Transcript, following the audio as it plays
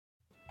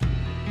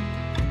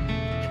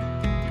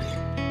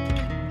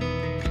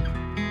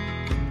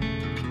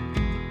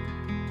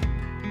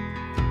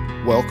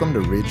Welcome to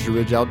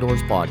Ridge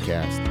Outdoors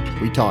podcast.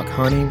 We talk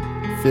hunting,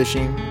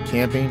 fishing,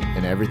 camping,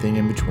 and everything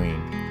in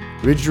between.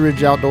 Ridge to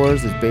Ridge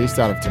Outdoors is based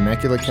out of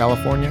Temecula,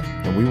 California,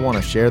 and we want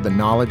to share the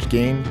knowledge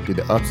gained through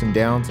the ups and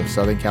downs of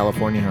Southern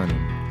California hunting.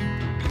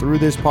 Through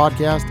this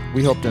podcast,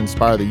 we hope to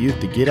inspire the youth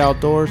to get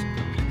outdoors,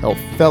 help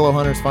fellow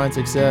hunters find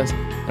success,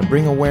 and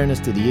bring awareness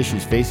to the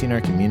issues facing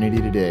our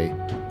community today.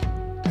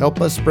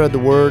 Help us spread the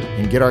word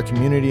and get our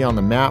community on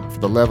the map for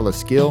the level of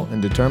skill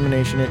and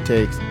determination it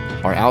takes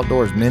our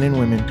outdoors men and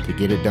women to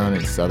get it done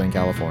in Southern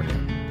California.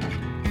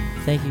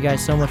 Thank you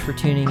guys so much for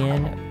tuning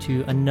in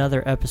to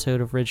another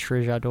episode of Ridge to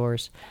Ridge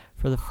Outdoors.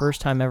 For the first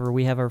time ever,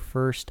 we have our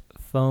first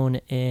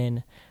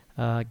phone-in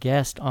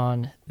guest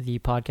on the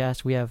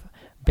podcast. We have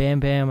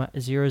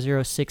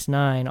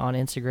BamBam0069 on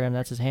Instagram.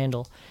 That's his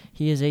handle.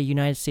 He is a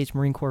United States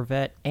Marine Corps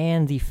vet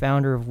and the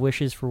founder of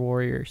Wishes for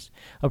Warriors,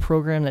 a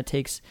program that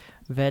takes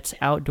vets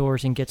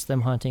outdoors and gets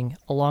them hunting,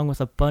 along with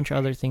a bunch of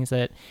other things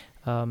that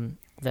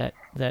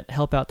that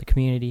help out the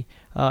community.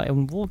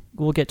 And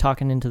we'll get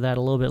talking into that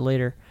a little bit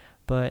later.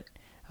 But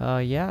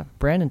yeah,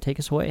 Brandon, take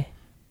us away.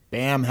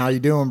 Bam, how you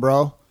doing,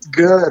 bro?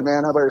 Good,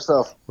 man. How about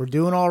yourself? We're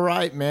doing all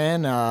right,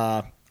 man.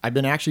 I've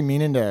been actually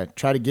meaning to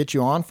try to get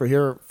you on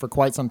for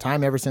quite some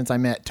time, ever since I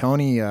met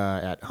Tony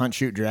at Hunt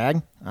Shoot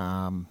Drag.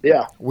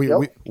 Yeah.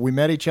 We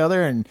met each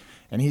other, and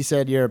he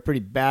said you're a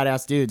pretty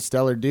badass dude,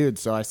 stellar dude.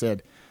 So I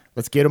said,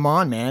 let's get him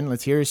on, man.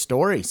 Let's hear his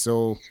story.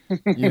 So,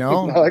 you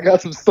know. I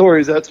got some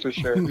stories, that's for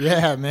sure.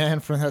 Yeah, man.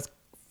 From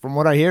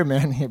what I hear,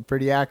 man, you're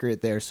pretty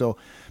accurate there. So,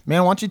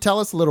 man, why don't you tell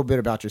us a little bit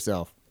about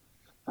yourself?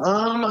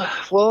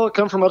 Well, I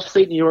come from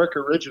upstate New York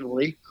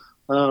originally,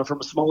 from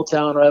a small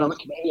town right on the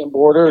Canadian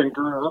border, and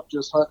grew up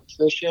just hunting,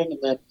 fishing, and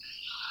then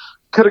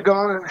could have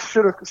gone and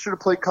should have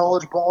played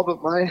college ball,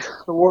 but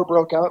the war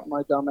broke out, and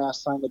my dumb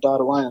ass signed the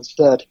dotted line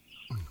instead.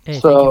 Hey,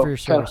 thank you for your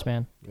service,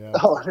 man. Yeah.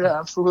 Oh, yeah,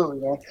 absolutely,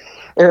 man.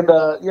 And,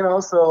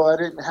 so I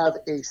didn't have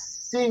a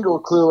single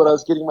clue what I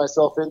was getting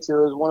myself into.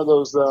 It was one of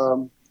those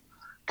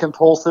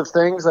compulsive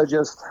things. I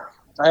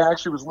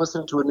actually was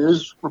listening to a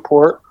news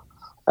report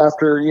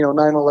after,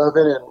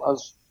 9/11, and I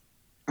was,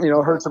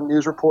 heard some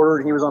news reporter,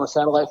 and he was on a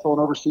satellite phone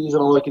overseas,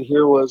 and all I could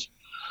hear was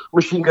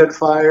machine gun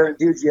fire and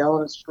dudes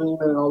yelling and screaming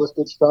and all this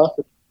good stuff.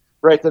 And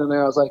right then and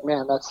there, I was like,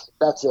 man, that's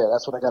it.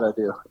 That's what I got to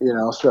do,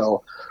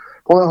 so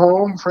went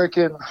home,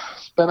 freaking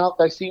spent out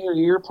my senior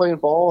year playing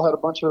ball, had a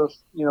bunch of,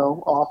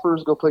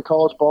 offers to go play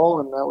college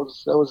ball, and that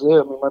was it.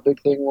 I mean, my big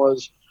thing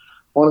was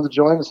wanted to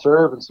join and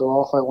serve, and so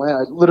off I went.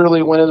 I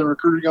literally went in the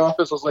recruiting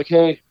office. I was like,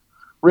 hey,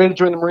 ready to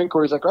join the Marine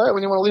Corps. He's like, all right,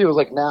 when do you want to leave? I was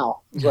like,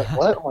 now. He's like,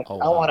 what? I'm like,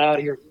 I want out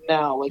of here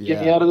now. Like,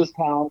 get me out of this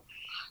town.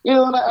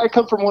 And I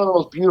come from one of the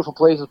most beautiful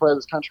places probably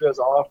this country has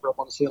to offer up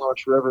on the St.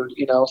 Lawrence River,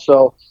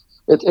 so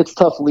it's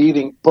tough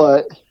leaving,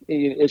 but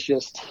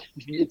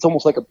it's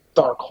almost like a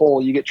dark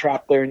hole. You get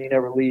trapped there and you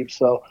never leave.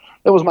 So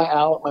it was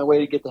my way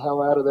to get the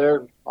hell out of there.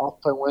 And off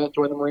I went,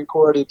 joined the Marine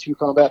Corps, did 2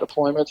 combat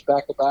deployments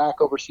back to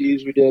back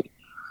overseas. We did,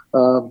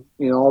 all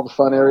the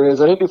fun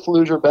areas. I didn't do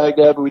Fallujah or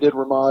Baghdad, but we did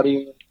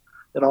Ramadi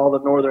and all the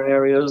northern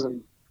areas.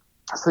 And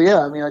so, yeah,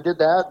 I did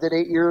that, did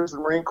 8 years in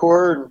the Marine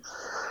Corps, and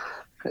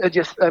I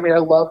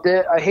loved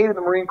it. I hated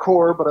the Marine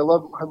Corps, but I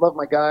love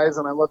my guys,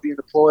 and I love being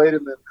deployed.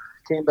 And then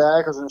came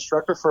back as an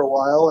instructor for a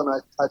while,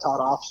 and I taught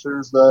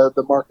officers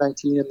the Mark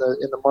 19 and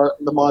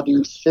the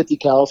Madu 50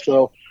 cal.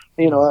 So,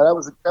 that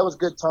was a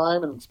good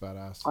time. And that's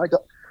badass. I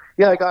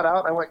got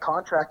out. I went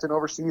contracting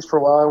overseas for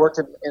a while. I worked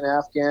in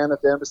Afghan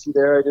at the embassy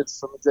there. I did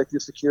some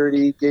executive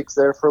security gigs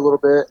there for a little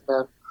bit,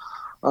 and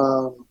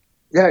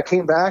then I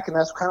came back, and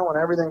that's kind of when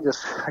everything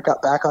I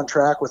got back on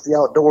track with the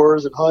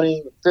outdoors and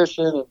hunting and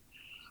fishing. And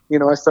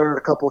I started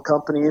a couple of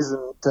companies,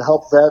 and to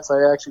help vets,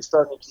 I actually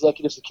started an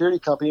executive security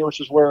company, which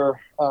is where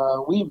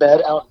we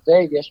met out in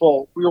Vegas.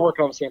 Well, we were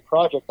working on the same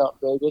project out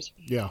in Vegas.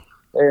 Yeah.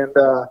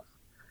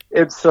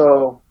 And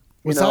so,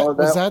 was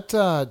that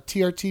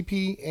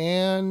TRTP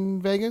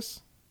and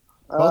Vegas?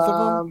 Both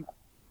of them?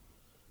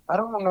 I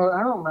don't know.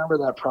 I don't remember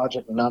that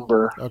project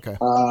number. Okay.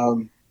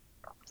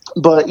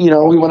 But,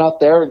 we went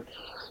out there, and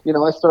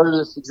I started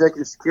this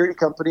executive security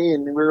company,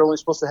 and we were only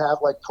supposed to have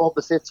like 12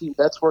 to 15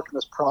 vets working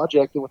this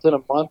project. And within a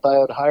month, I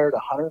had hired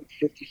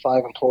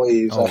 155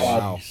 employees. Oh,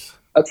 wow.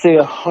 I'd say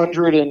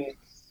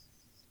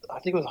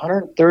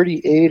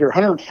 138 or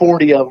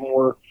 140 of them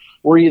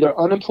were either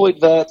unemployed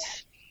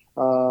vets,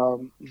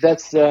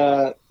 vets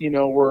that,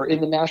 were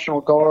in the National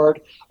Guard.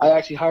 I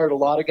actually hired a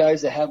lot of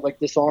guys that had like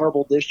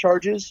dishonorable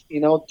discharges,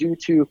 due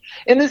to,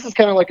 and this is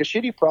kind of like a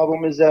shitty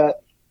problem, is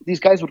that these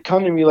guys would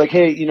come to me like,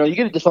 hey, you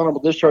get a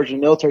dishonorable discharge in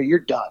the military, you're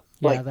done.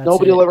 Yeah,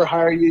 nobody will ever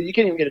hire you. You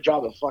can't even get a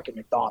job at fucking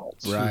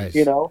McDonald's. Right.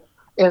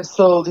 And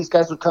so these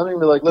guys would come to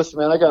me like, listen,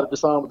 man, I got a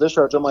dishonorable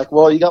discharge. I'm like,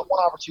 well, you got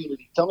one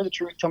opportunity. Tell me the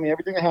truth. Tell me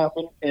everything that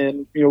happened,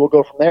 and, we'll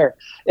go from there.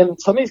 And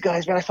some of these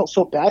guys, man, I felt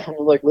so bad for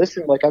them. Like,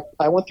 listen, like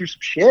I went through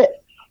some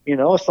shit.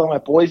 I saw my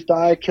boys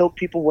die, killed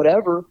people,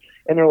 whatever.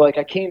 And they're like,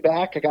 I came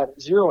back, I got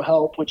zero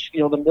help, which,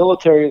 the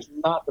military is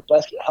not the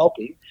best at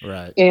helping.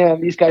 Right.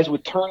 And these guys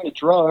would turn to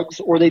drugs,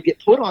 or they'd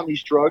get put on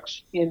these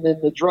drugs, and then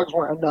the drugs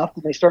weren't enough,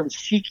 and they started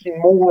seeking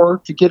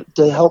more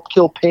to help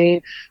kill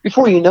pain.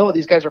 Before you know it,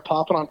 these guys are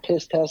popping on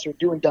piss tests or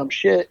doing dumb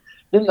shit.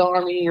 Then the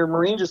Army or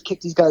Marine just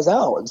kicked these guys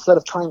out instead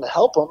of trying to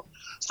help them.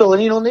 So,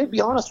 and they'd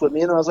be honest with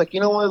me, and I was like, you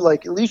know what,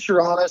 like, at least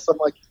you're honest. I'm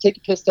like, take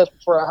a piss test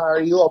before I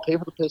hire you. I'll pay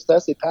for the piss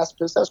test. They pass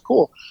the piss test,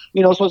 cool.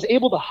 So I was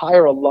able to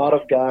hire a lot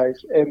of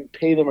guys and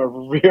pay them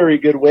a very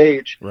good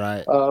wage,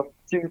 Right.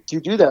 To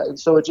do that. And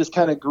so it just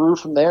kind of grew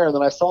from there. And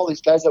then I saw these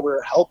guys that we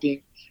were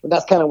helping, and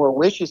that's kind of where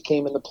Wishes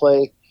came into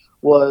play,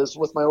 was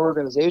with my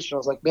organization. I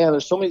was like, man,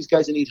 there's so many of these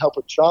guys that need help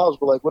with jobs,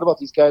 but like, what about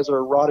these guys that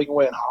are rotting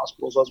away in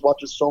hospitals? I was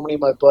watching so many of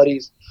my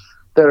buddies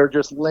that are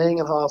just laying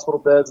in hospital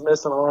beds,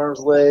 missing arms,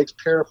 legs,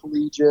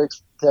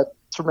 paraplegics, had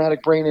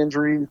traumatic brain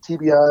injury,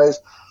 TBIs,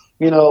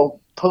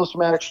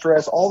 post-traumatic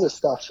stress, all this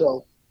stuff.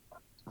 So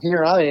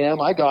here I am.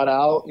 I got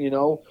out,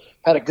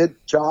 had a good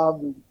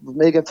job,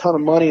 making a ton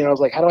of money, and I was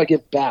like, how do I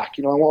give back?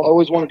 I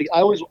always wanted to.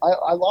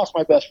 I lost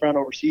my best friend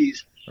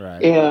overseas,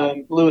 Right.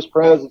 and Louis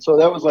Perez, and so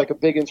that was like a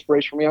big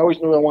inspiration for me. I always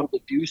knew I wanted to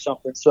do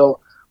something.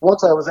 So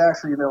once I was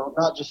actually,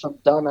 not just some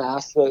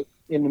dumbass that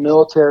in the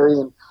military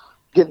and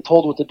getting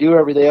told what to do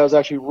every day, I was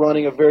actually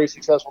running a very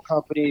successful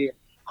company,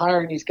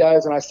 hiring these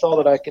guys, and I saw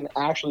that I can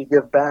actually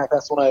give back.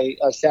 That's when I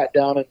sat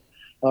down and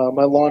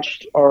I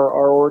launched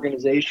our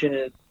organization.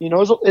 And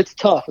it's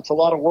tough. It's a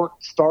lot of work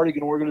starting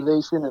an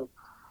organization,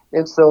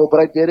 and so, but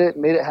I did it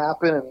and made it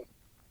happen, and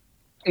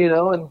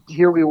and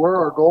here we were.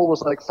 Our goal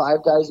was like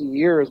 5 guys a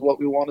year is what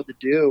we wanted to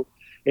do,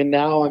 and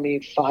now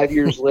 5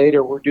 years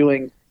later, we're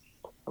doing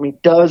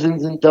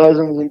dozens and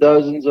dozens and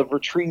dozens of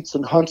retreats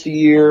and hunts a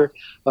year.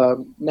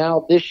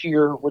 Now this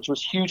year, which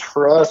was huge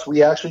for us,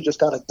 we actually just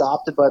got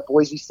adopted by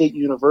Boise State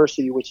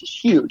University, which is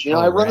huge.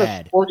 I run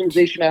an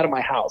organization out of my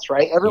house,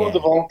 right? Everyone's a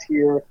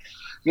volunteer.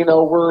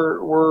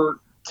 We're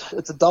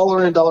it's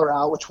 $1 in, $1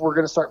 out, which we're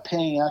going to start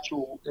paying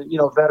actual,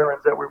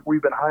 veterans that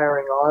we've been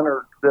hiring on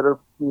or that are,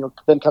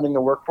 been coming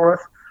to work for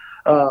us.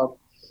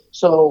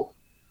 So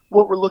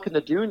what we're looking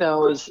to do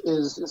now is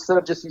instead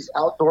of just these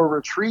outdoor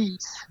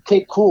retreats,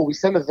 okay, cool, we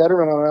send a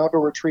veteran on an outdoor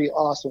retreat,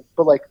 awesome.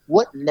 But like,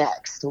 what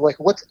next? Like,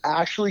 what's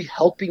actually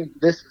helping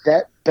this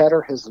vet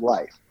better his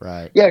life?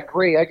 Right. Yeah,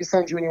 great. I can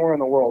send you anywhere in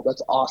the world.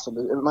 That's awesome.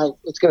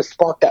 It's going to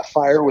spark that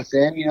fire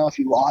within, if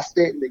you lost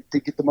it, and they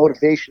get the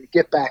motivation to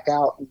get back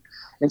out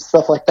and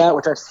stuff like that,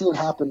 which I've seen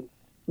happen,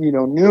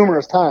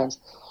 numerous times.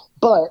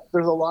 But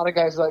there's a lot of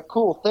guys like,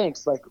 cool,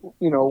 thanks. Like,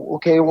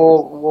 okay,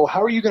 well,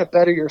 how are you going to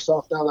better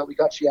yourself now that we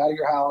got you out of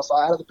your house,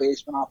 out of the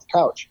basement, off the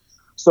couch?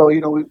 So,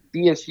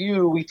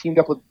 BSU, we teamed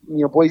up with,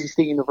 Boise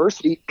State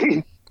University.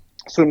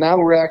 So now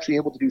we're actually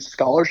able to do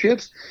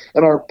scholarships.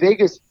 And our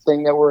biggest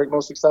thing that we're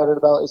most excited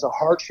about is a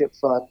hardship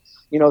fund.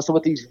 So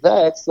with these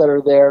vets that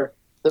are there,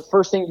 the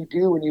first thing you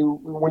do when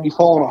you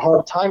fall in a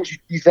hard time is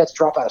these vets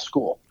drop out of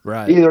school.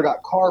 Right. They either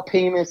got car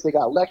payments, they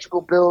got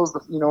electrical bills,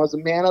 as a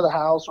man of the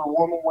house or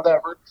woman,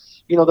 whatever,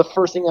 the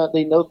first thing that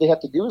they know they have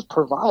to do is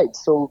provide.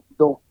 So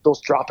they'll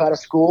drop out of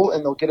school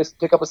and they'll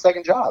pick up a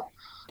second job.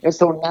 And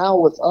so now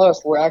with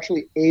us, we're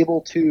actually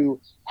able to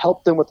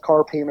help them with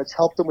car payments,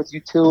 help them with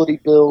utility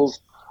bills,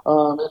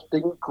 if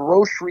they need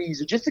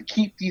groceries, just to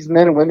keep these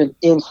men and women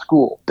in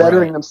school,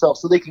 bettering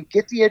themselves so they can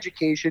get the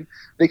education,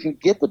 they can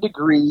get the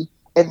degree.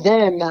 And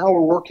then now we're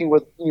working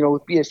with,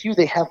 with BSU,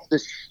 they have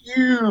this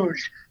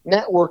huge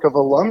network of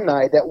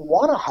alumni that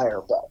want to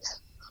hire vets.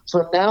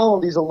 So now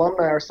these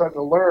alumni are starting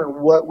to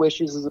learn what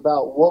Wishes is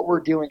about, what we're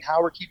doing,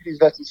 how we're keeping these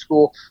vets in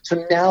school.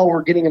 So now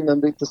we're getting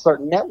them to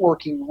start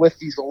networking with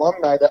these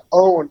alumni that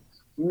own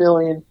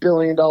 $1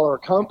 billion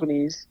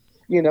companies,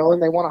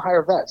 and they want to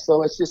hire vets.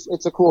 So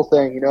it's a cool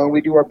thing, and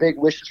we do our big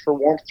Wishes for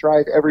Warmth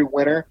drive every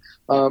winter.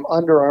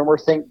 Under Armour,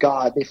 thank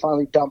God, they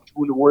finally dumped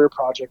Wounded Warrior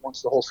Project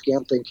once the whole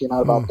scam thing came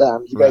out about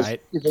them. You guys,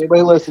 if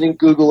anybody listening,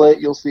 Google it,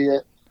 you'll see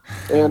it.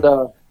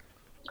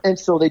 And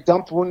so they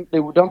dumped Wounded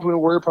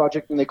Warrior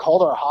Project, and they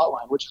called our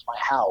hotline, which is my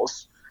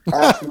house.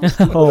 Wow.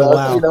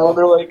 And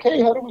they're like,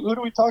 hey, who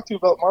do we talk to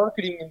about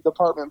marketing and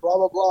department, blah,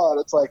 blah, blah.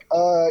 And it's like,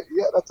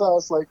 yeah, that's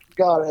us. Like, you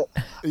got it.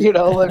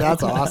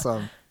 That's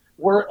awesome.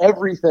 We're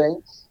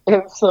everything.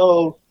 And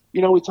so,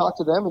 we talk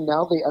to them, and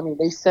now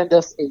they send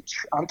us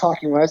I'm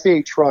talking, when I say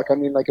a truck, I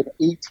mean like an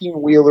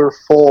 18-wheeler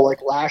full.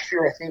 Like last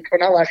year, I think, or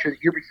not last year, the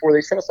year before, they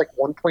sent us like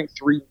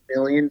 $1.3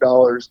 million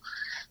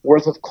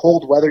worth of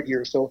cold weather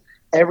gear. So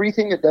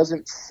everything that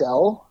doesn't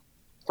sell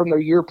from the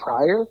year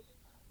prior,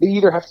 they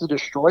either have to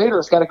destroy it or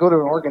it's got to go to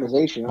an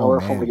organization in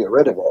order for them to get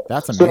rid of it.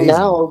 That's amazing. So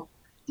now,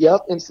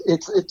 yep,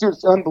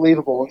 it's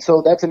unbelievable. And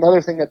so that's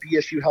another thing that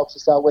BSU helps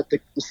us out with. The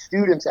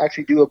students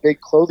actually do a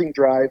big clothing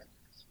drive,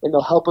 and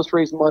they'll help us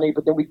raise money,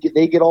 but then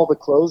they get all the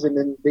clothes, and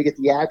then they get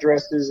the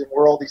addresses and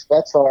where all these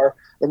vets are,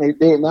 and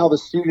now the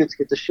students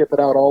get to ship it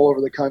out all over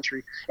the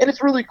country. And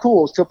it's really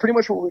cool. So pretty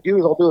much what we do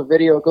is I'll do a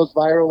video. It goes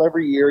viral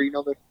every year.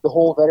 The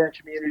whole veteran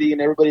community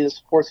and everybody that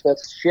supports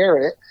vets share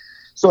it.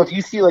 So if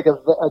you see like a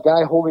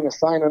guy holding a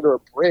sign under a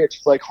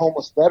bridge, like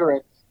homeless veteran,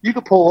 you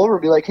could pull over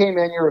and be like, hey,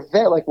 man, you're a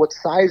vet. Like, what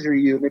size are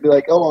you? And they'd be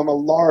like, oh, I'm a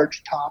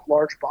large top,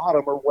 large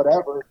bottom, or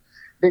whatever.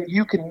 Then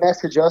you can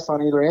message us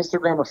on either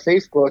Instagram or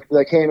Facebook. Be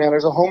like, hey, man,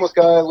 there's a homeless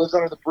guy that lives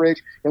under the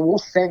bridge, and we'll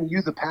send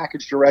you the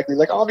package directly.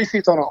 Like, obviously,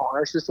 it's on an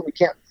honor system. We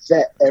can't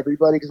vet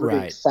everybody because we're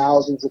getting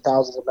thousands and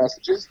thousands of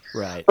messages.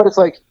 Right. But it's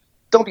like,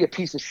 don't be a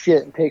piece of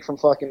shit and take from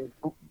fucking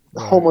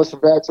homeless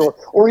vets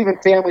or even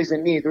families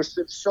in need. There's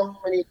so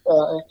many,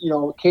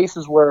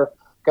 cases where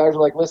guys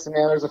are like, listen,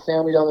 man, there's a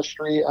family down the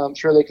street. I'm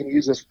sure they can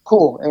use this.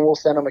 Cool. And we'll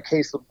send them a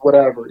case of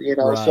whatever,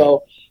 Right.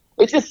 So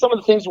it's just some of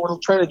the things we're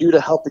trying to do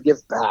to help to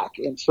give back.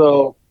 And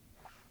so,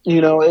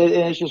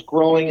 it's just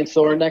growing. And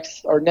so our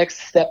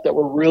next step that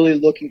we're really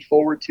looking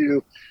forward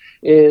to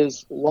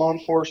is law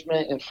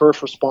enforcement and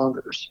first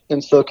responders.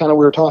 And so kind of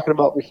we were talking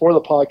about before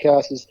the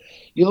podcast is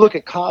you look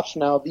at cops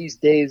now these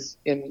days,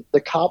 and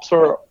the cops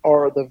are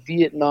the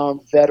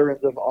Vietnam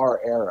veterans of our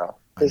era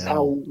is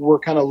how we're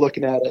kind of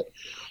looking at it.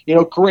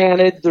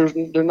 Granted,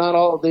 they're not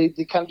all, they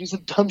kind of do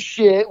some dumb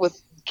shit with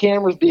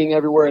cameras being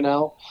everywhere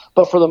now.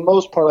 But for the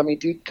most part, I mean,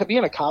 dude,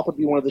 being a cop would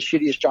be one of the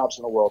shittiest jobs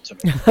in the world to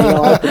me.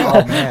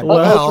 Oh, man.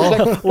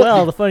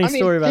 Well, the funny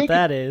story about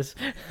that is,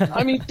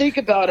 I mean, think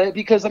about it,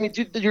 because I mean,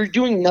 dude, you're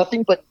doing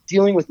nothing but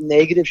dealing with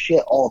negative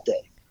shit all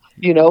day.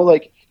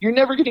 Like you're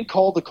never getting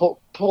called to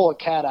pull a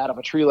cat out of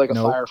a tree like a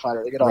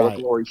firefighter to get all the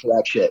glory for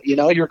that shit.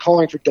 You're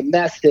calling for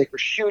domestic or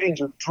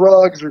shootings or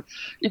drugs or.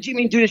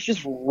 Dude, it's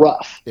just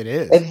rough. It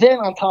is. And then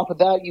on top of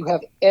that, you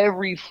have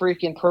every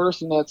freaking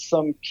person that's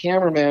some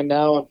cameraman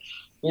now, and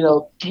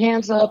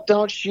hands up,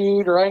 don't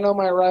shoot, or I know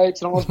my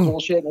rights, and all this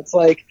bullshit. And it's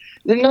like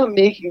they're not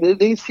making.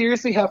 They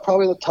seriously have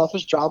probably the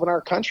toughest job in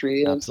our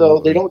country, and Absolutely.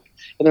 so they don't,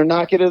 and they're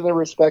not getting the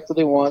respect that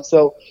they want.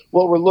 So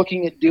what we're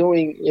looking at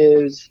doing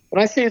is,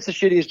 when I say it's the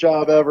shittiest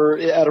job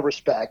ever, out of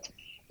respect,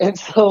 and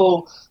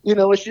so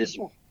it's just.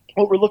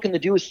 What we're looking to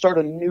do is start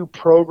a new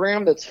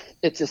program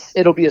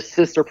it'll be a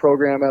sister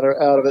program out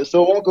of it.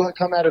 So it won't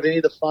come out of any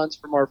of the funds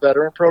from our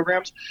veteran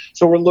programs.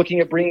 So we're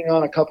looking at bringing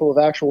on a couple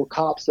of actual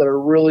cops that are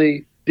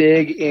really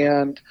big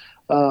and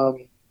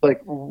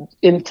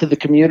into the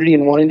community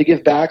and wanting to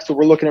give back. So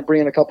we're looking at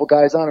bringing a couple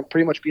guys on and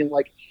pretty much being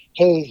like,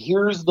 hey,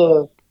 here's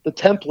the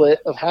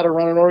template of how to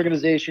run an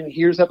organization.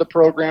 Here's how the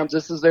programs.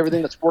 This is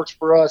everything that's works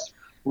for us.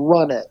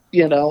 Run it,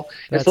 and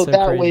so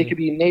that crazy. way it could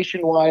be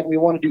nationwide. We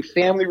want to do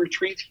family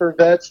retreats for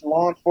vets,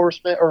 law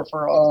enforcement, or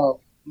for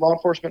law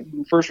enforcement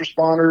and first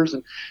responders,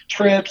 and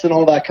trips and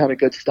all that kind of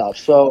good stuff.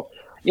 So,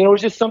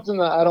 it's just something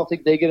that I don't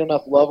think they get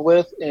enough love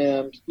with,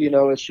 and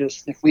it's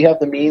just if we have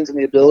the means and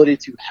the ability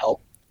to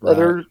help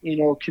other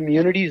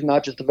communities,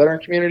 not just the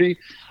veteran community,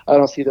 I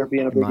don't see there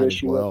being a big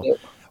issue with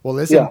it. Well,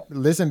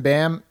 listen,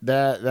 Bam,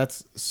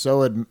 that's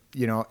so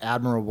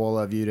admirable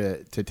of you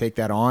to take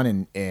that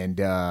on and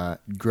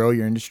grow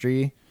your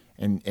industry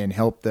and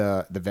help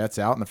the vets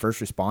out and the first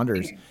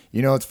responders.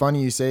 It's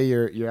funny you say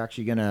you're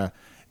actually gonna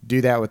do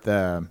that with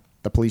the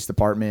police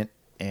department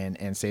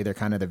and say they're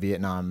kind of the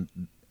Vietnam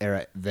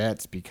era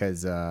vets,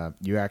 because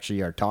you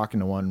actually are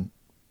talking to one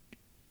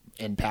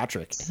in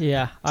Patrick.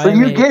 Yeah. So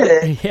you get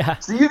it. Yeah.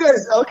 So you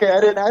guys, okay,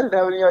 I didn't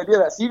have any idea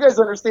that. So you guys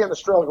understand the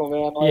struggle,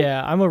 man. Like,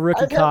 yeah, I'm a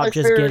rookie cop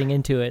just getting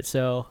into it,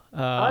 so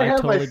I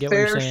totally get what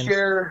you're saying. I have my fair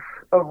share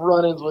of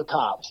run-ins with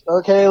cops.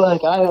 Okay,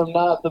 like I am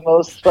not the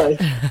most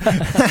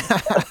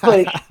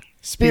like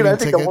Speeding dude, I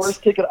think tickets. the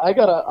worst ticket I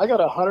got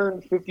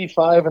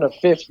 155 and a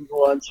 50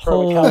 once from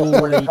Holy a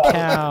California cop.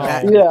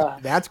 cow.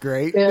 That's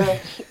great.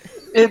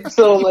 And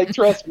so, like,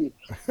 trust me,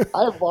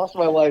 I have lost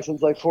my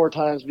license like 4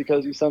 times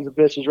because you sons of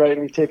bitches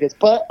writing me tickets,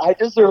 but I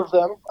deserve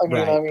them. I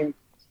mean,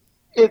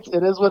 it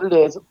is what it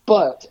is.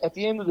 But at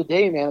the end of the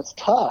day, man, it's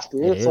tough,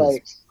 dude. It's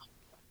like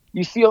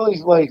you see all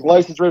these like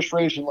license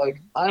registration,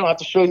 like I don't have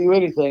to show you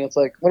anything. It's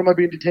like, what am I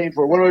being detained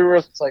for? What am I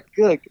arrested? It's like,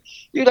 good,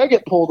 dude. I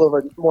get pulled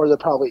over more than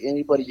probably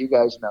anybody you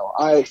guys know.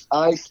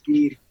 I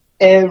speed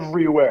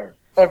everywhere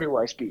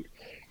I speed.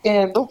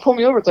 And they'll pull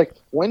me over. It's like,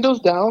 windows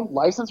down,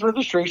 license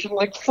registration.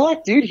 Like,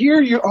 fuck, dude,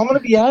 I'm going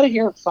to be out of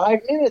here in 5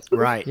 minutes.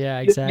 Right. Yeah,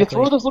 exactly. You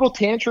throw this little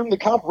tantrum, the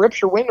cop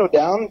rips your window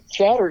down,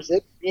 shatters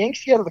it,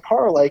 yanks you out of the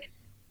car. Like,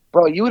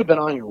 bro, you would have been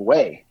on your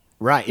way.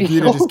 Right. If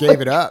you'd have just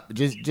gave it up,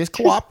 just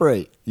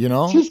cooperate,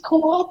 Just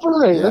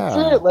cooperate. Yeah.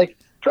 That's it. Like,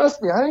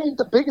 trust me, I ain't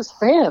the biggest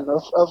fan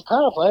of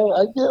cops.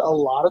 I get a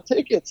lot of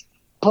tickets,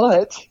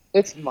 but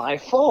it's my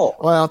fault.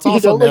 Well, it's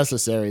also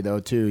necessary, though,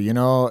 too.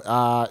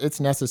 It's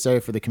necessary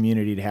for the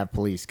community to have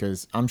police,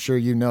 because I'm sure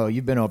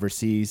you've been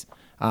overseas.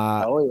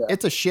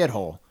 It's a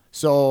shithole.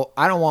 So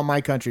I don't want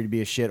my country to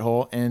be a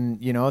shithole, and,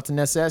 it's a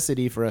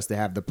necessity for us to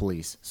have the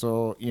police.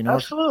 So,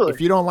 Absolutely. if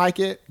you don't like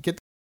it, get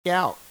the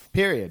out,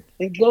 period.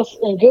 And guess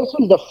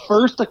who's the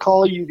first to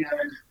call you guys?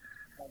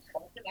 When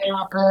something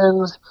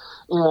happens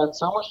and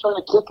someone's trying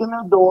to kick in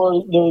their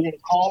door, they're going to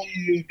call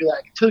you and be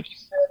like, took you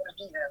 7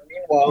 again.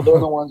 Meanwhile, they're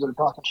the ones that are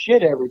talking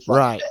shit every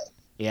fucking day.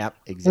 Yep,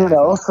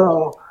 exactly.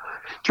 So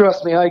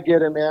Trust me, I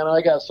get it, man.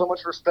 I got so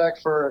much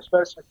respect for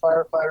especially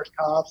firefighters,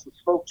 cops, the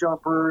smoke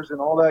jumpers, and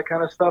all that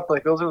kind of stuff.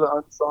 Like, those are the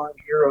unsung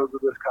heroes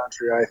of this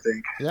country, I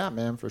think. Yeah,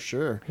 man, for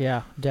sure.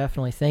 Yeah,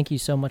 definitely. Thank you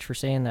so much for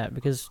saying that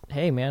because,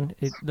 hey, man,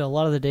 a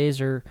lot of the days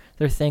they're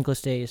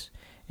thankless days.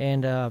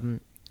 And,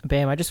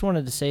 Bam, I just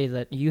wanted to say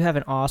that you have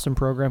an awesome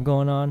program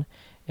going on,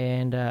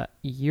 and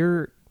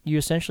you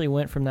essentially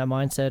went from that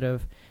mindset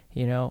of,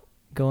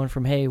 going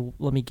from, hey,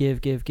 let me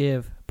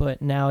give,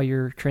 but now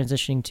you're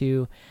transitioning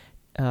to,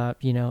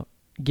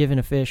 giving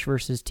a fish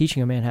versus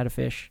teaching a man how to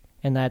fish.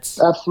 And that's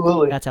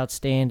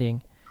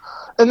outstanding.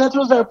 And that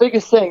was our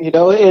biggest thing,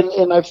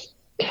 and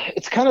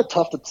it's kind of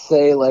tough to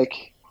say,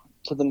 like,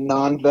 to the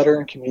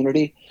non-veteran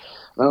community.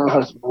 I don't know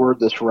how to word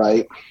this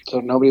right, so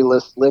nobody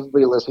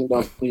listening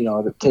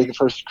don't, take it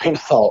for a grain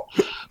of salt.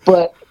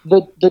 But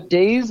the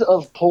days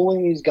of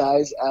pulling these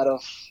guys out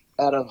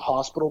of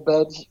hospital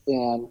beds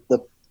and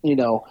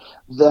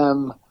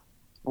them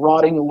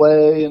rotting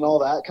away and all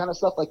that kind of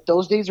stuff, like,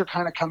 those days are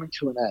kind of coming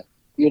to an end.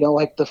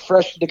 Like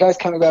the guys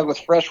coming back with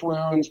fresh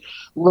wounds,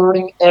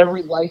 learning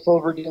every life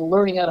over again,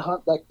 learning how to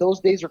hunt, like, those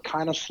days are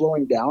kind of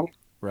slowing down.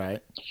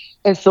 Right.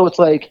 And so it's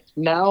like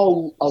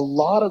now a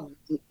lot of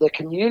the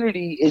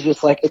community is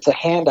just like, it's a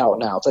handout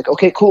now. It's like,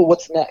 okay, cool.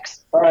 What's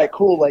next? All right,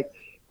 cool. Like,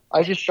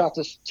 I just shot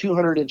this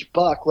 200-inch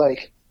buck.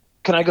 Like,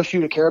 can I go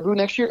shoot a caribou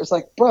next year? It's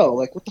like, bro,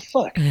 like, what the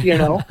fuck,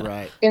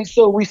 Right. And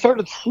so we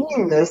started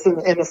seeing this,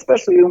 and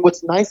especially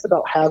what's nice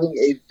about having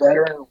a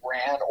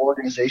veteran-ran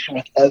organization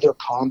with other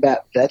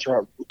combat vets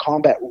or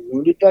combat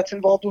wounded vets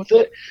involved with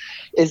it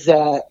is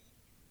that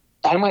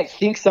I might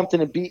think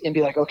something and be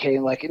like, okay,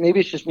 like,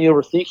 maybe it's just me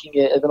overthinking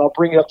it, and then I'll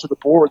bring it up to the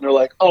board, and they're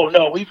like, oh,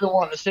 no, we've been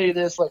wanting to say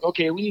this. Like,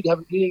 okay, we need to have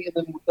a meeting,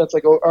 and then that's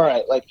like, oh, all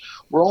right, like,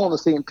 we're all on the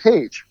same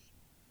page.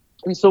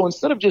 And so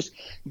instead of just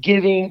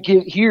giving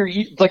here,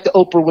 like the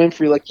Oprah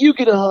Winfrey, like, you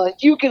get a hunt,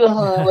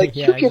 like,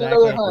 yeah, you get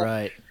another hunt.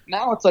 Right.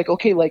 Now it's like,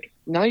 okay, like,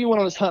 now you went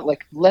on this hunt,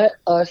 like, let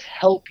us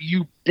help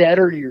you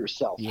better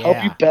yourself,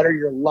 help you better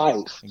your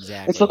life.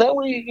 Exactly. And so that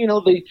way,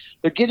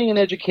 they're getting an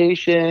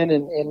education,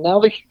 and now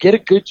they can get a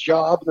good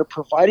job. They're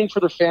providing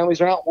for their families.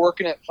 They're not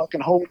working at fucking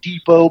Home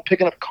Depot,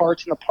 picking up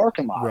carts in the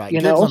parking lot. Right.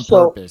 Gives them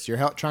purpose.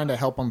 You're trying to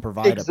help them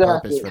provide a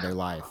purpose for their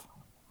life.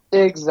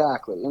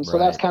 Exactly. And so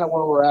that's kind of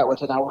where we're at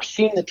with it now. We're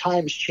seeing the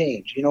times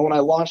change. When I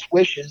launched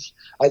Wishes,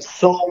 I had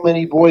so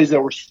many boys that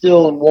were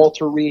still in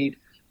Walter Reed,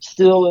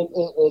 still at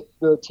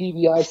the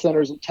TVI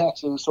centers in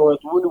Texas, or at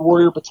the Wounded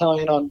Warrior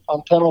Battalion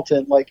on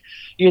Pendleton, but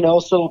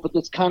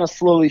it's kind of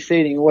slowly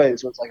fading away.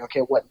 So it's like,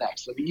 okay, what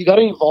next? I mean, you got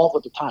to evolve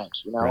with the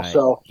times, Right.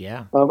 So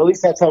yeah, at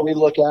least that's how we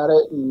look at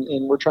it,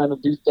 and we're trying to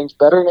do things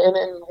better.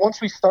 And once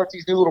we start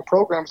these new little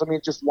programs, I mean,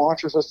 it just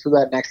launches us to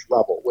that next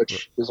level,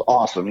 which is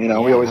awesome. We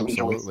always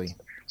enjoy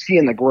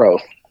seeing the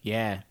growth.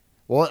 Yeah.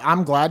 Well,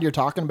 I'm glad you're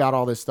talking about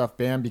all this stuff,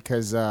 Bam,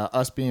 because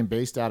us being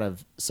based out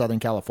of Southern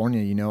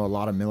California, a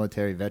lot of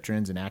military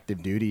veterans and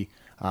active duty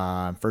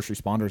first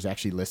responders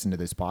actually listen to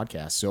this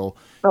podcast. So,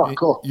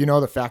 cool.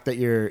 The fact that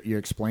you're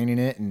explaining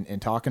it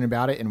and talking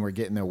about it, and we're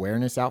getting the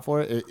awareness out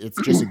for it,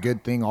 it's just a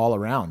good thing all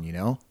around,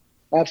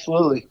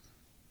 Absolutely.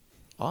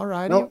 All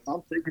right. No,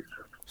 I'm thinking.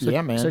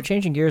 Yeah, man. So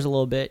changing gears a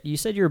little bit, you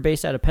said you were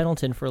based out of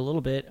Pendleton for a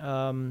little bit.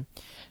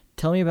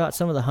 Tell me about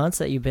some of the hunts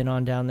that you've been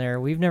on down there.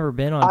 We've never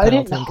been on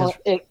Pendleton. I didn't hunt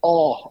at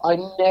all. I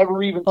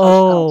never even touched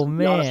Pendleton,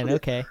 man,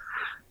 okay.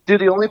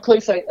 Dude, the only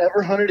place I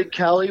ever hunted in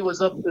Cali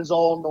is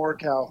all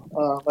NorCal.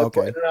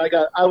 Okay.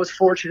 I was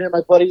fortunate.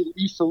 My buddy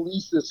used to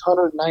lease this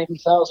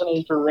 190,000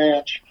 acre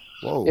ranch.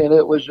 Whoa. And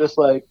it was just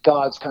like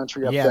God's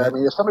country up there. I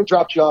mean, if somebody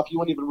dropped you off, you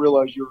wouldn't even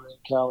realize you were in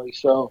Cali.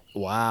 So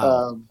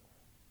wow.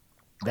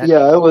 It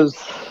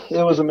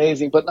was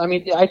amazing. But I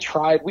mean, I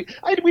tried. We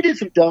did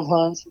some dove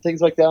hunts and things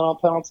like that on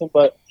Pendleton,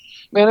 but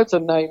man, it's a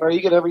nightmare. You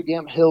get every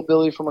damn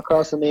hillbilly from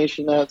across the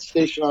nation that's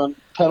stationed on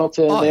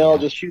Pendleton. They all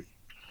just shoot.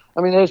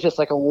 I mean, there's just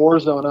like a war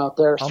zone out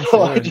there.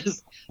 I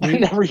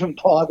never even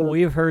bothered.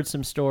 We've heard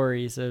some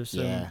stories of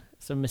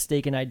some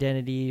mistaken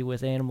identity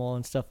with animal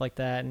and stuff like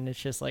that, and it's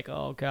just like,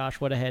 oh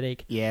gosh, what a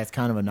headache. Yeah, it's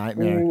kind of a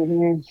nightmare.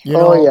 Mm-hmm.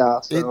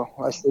 So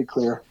I stay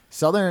clear.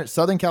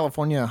 Southern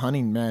California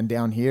hunting, man,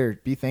 down here,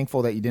 be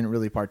thankful that you didn't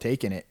really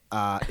partake in it.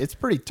 It's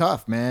pretty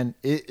tough, man.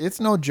 It's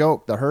no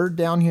joke. The herd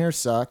down here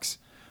sucks.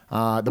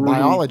 The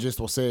biologist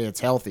will say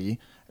it's healthy.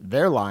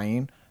 They're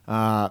lying.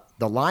 The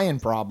lion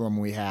problem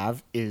we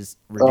have is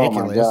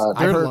ridiculous. Oh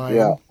my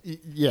God.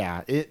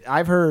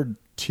 I've heard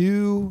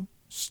 2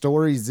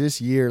 stories this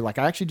year. Like,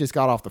 I actually just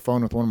got off the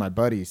phone with one of my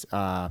buddies.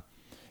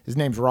 His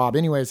name's Rob.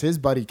 Anyways, his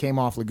buddy came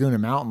off Laguna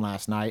Mountain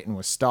last night and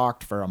was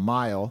stalked for a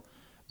mile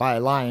by a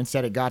lion.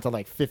 Said it got to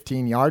like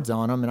 15 yards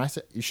on him, and I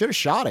said, you should have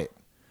shot it.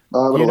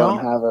 I would let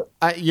him have it.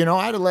 I'd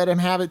have let him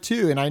have it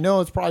too. And I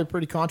know it's probably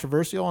pretty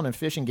controversial, and if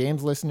Fish and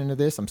Game's listening to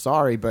this, I'm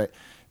sorry, but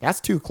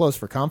that's too close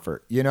for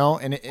comfort,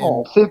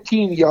 And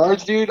 15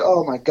 yards, dude.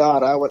 Oh my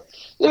God, I would.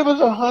 If it was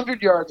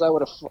 100 yards, I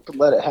would have fucking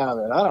let it have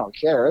it. I don't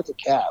care. It's a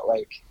cat.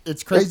 Like,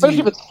 it's crazy, especially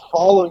if it's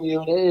following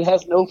you and it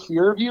has no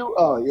fear of you.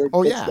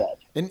 It's dead.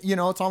 And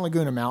it's on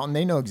Laguna Mountain.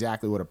 They know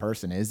exactly what a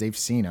person is. They've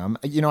seen them.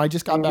 I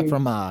just got back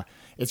from.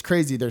 It's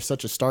crazy. There's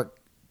such a stark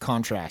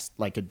contrast,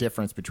 like a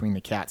difference between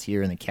the cats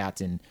here and the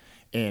cats in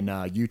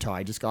Utah.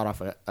 I just got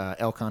off a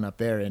elk hunt up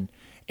there,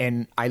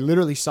 and I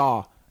literally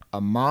saw a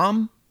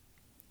mom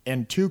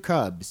and 2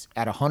 cubs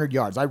at 100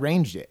 yards. I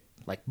ranged it.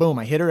 Like, boom,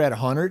 I hit her at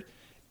 100,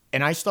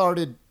 and I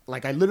started,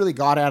 like, I literally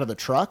got out of the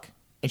truck,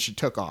 and she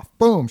took off.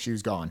 Boom, she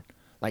was gone.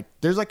 Like,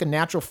 there's like a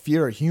natural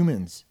fear of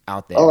humans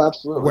out there. Oh,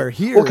 absolutely. Where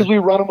here, well, because we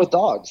run them with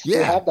dogs. Yeah.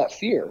 They have that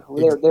fear.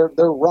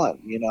 They're run.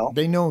 You know.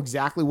 They know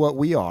exactly what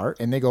we are,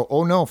 and they go,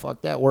 "Oh no,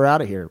 fuck that, we're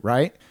out of here."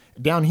 Right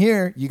down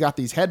here, you got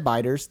these head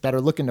biters that are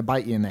looking to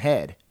bite you in the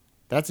head.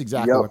 That's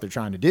exactly what they're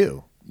trying to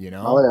do. You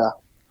know. Oh yeah.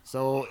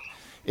 So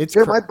it's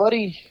my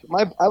buddy.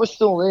 I was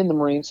still in the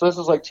Marines, so this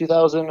was like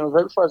 2000. It was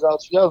right before I was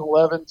out,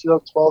 2011,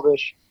 2012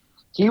 ish.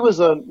 He was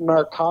a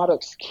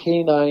narcotics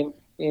canine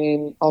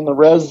on the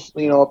res,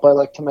 up by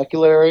like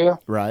Temecula area.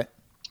 Right.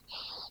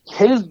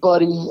 His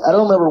buddy, I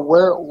don't remember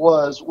where it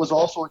was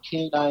also a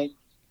canine,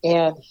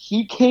 and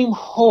he came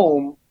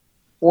home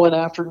one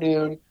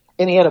afternoon,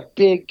 and he had a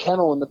big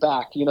kennel in the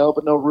back,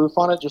 but no roof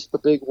on it, just the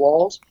big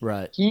walls.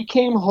 Right. He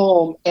came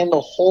home, and the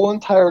whole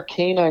entire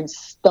canine's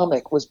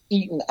stomach was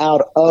eaten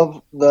out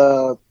of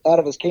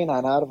his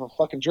canine, out of a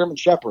fucking German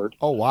Shepherd.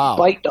 Oh wow.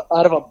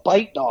 Out of a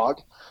bite dog,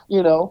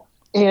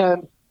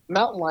 and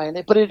mountain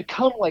lion, but it had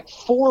come like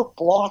 4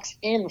 blocks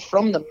in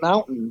from the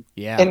mountain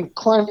and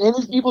climbed in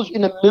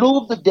in the middle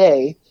of the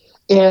day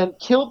and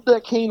killed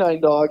that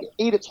canine dog,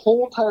 ate its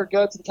whole entire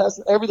guts,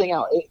 intestines, everything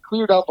out. It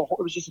cleared out the whole,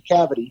 it was just a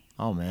cavity.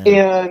 Oh man.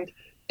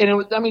 And it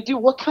was, I mean,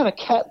 dude, what kind of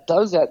cat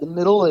does that in the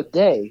middle of the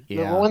day?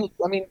 Yeah.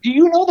 I mean, do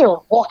you know they're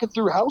walking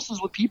through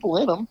houses with people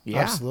in them? Yeah.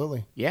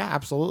 Absolutely. Yeah,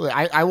 absolutely.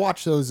 I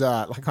watch those,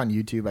 like on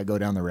YouTube, I go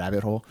down the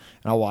rabbit hole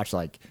and I'll watch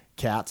like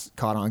cats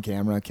caught on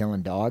camera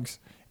killing dogs.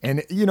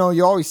 And you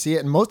always see it,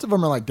 and most of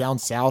them are like down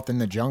south in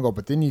the jungle.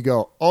 But then you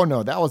go, oh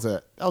no, that was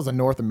a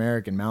North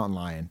American mountain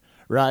lion,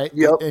 right?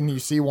 Yep. And you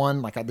see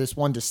one like this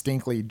one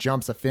distinctly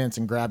jumps a fence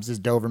and grabs this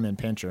Doberman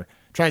pinscher,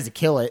 tries to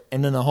kill it,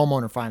 and then the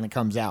homeowner finally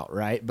comes out,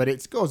 right? But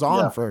it goes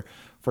on for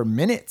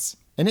minutes,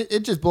 and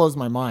it just blows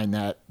my mind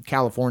that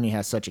California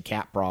has such a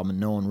cat problem, and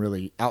no one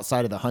really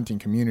outside of the hunting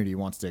community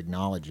wants to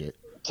acknowledge it.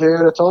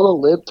 Dude, it's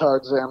all the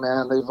libtards there,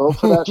 man. They vote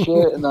for that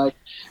shit, and then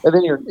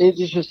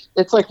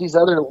it's like these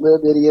other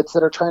lib idiots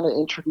that are trying to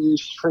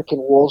introduce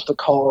freaking wolves to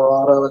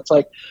Colorado. It's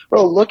like,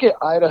 bro, look at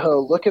Idaho,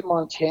 look at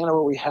Montana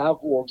where we have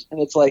wolves,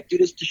 and it's like, dude,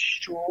 it's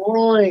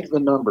destroying the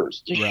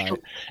numbers. Right.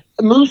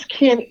 A moose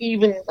can't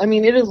even. I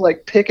mean, it is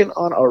like picking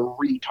on a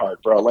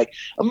retard, bro. Like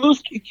a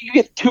moose, you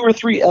get 2 or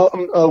 3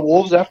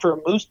 wolves after a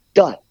moose,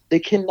 done.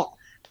 They cannot.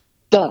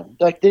 Done.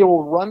 Like they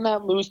will run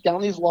that moose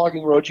down these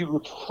logging roads. You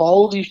would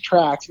follow these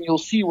tracks, and you'll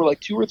see where like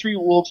 2 or 3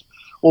 wolves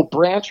will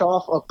branch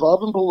off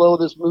above and below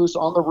this moose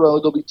on the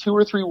road. There'll be 2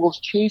 or 3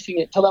 wolves chasing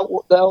it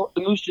until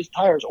the moose just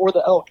tires, or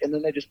the elk, and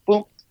then they just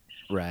boom.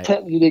 Right.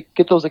 They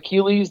get those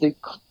Achilles. They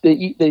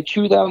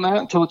chew down that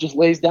until it just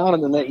lays down,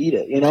 and then they eat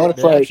it. And it's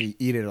they like actually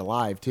eat it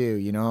alive too.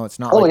 It's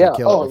not like they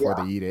kill it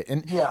before they eat it.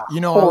 And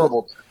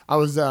horrible. I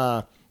was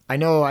I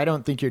know I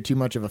don't think you're too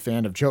much of a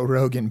fan of Joe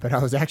Rogan, but I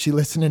was actually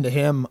listening to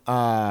him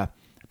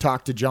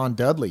talk to John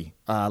Dudley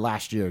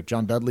last year.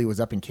 John Dudley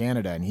was up in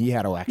Canada, and he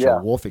had an actual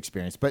wolf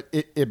experience. But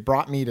it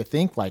brought me to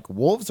think, like,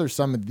 wolves are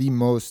some of the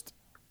most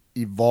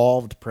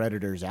evolved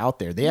predators out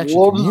there. They actually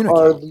wolves communicate.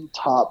 Are the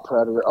top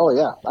predator. Oh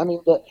yeah, I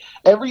mean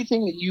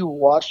everything that you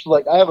watched.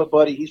 Like I have a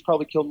buddy. He's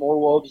probably killed more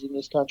wolves in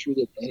this country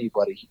than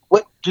anybody.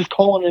 Just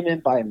calling him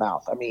in by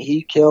mouth. I mean,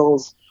 he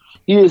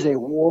is a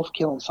wolf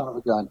killing son of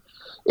a gun.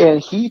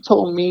 And he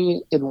told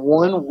me in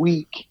 1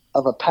 week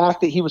of a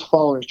pack that he was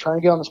following. He was trying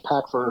to get on this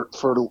pack for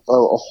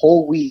a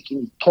whole week,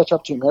 and you'd catch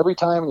up to him every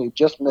time, and you'd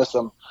just miss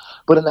him.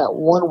 But in that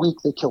 1 week,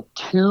 they killed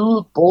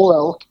 2 bull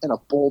elk and a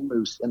bull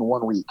moose in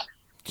 1 week.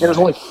 And there's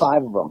only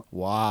 5 of them.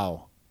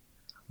 Wow.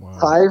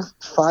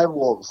 5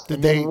 wolves.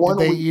 Did they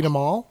eat them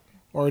all,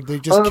 or they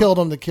just killed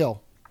them to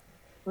kill?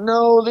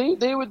 No,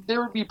 they would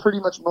be pretty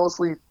much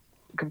mostly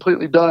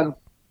completely done.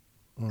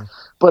 Mm.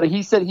 But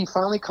he said he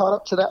finally caught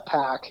up to that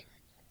pack,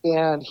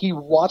 and he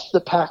watched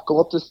the pack go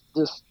up this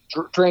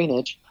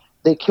drainage.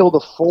 They killed a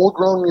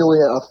full-grown mule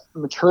deer, a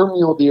mature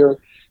mule deer.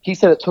 He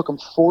said it took him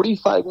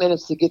 45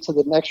 minutes to get to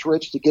the next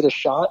ridge to get a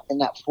shot. In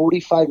that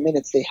 45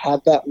 minutes, they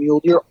had that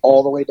mule deer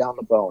all the way down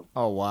the bone.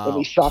 Oh wow! And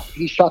he shot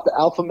the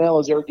alpha male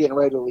as they were getting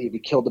ready to leave. He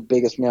killed the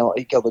biggest male.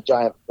 He killed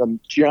the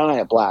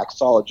giant black,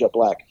 solid jet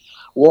black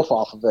wolf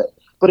off of it.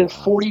 But in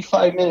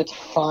 45 minutes,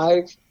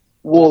 5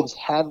 wolves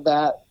had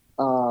that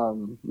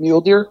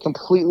mule deer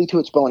completely to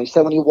its bone. He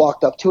said when he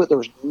walked up to it, there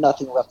was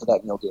nothing left of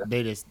that mule deer.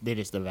 They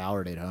just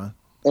devoured it, huh?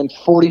 In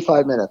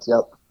 45 minutes,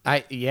 yep.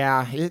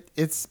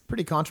 It's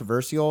pretty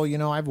controversial.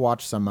 I've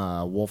watched some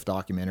wolf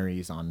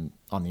documentaries on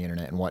the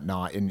internet and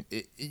whatnot, and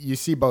you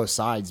see both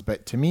sides.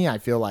 But to me, I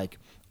feel like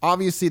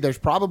obviously there's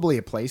probably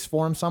a place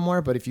for them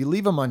somewhere. But if you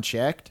leave them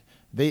unchecked,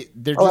 they're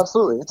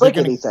absolutely. It's like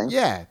anything.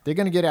 Yeah, they're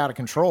going to get out of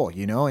control.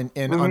 And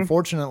mm-hmm.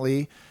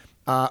 Unfortunately,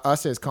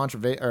 us as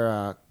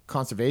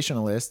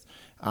conservationists,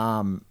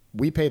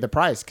 we pay the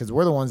price because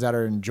we're the ones that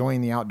are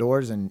enjoying the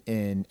outdoors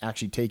and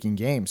actually taking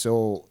game.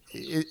 So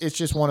it's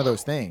just one of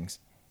those things.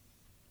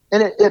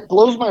 And it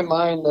blows my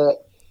mind that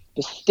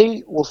the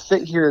state will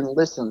sit here and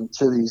listen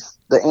to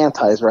the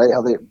antis, right?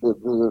 How the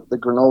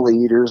granola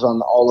eaters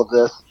on all of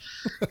this.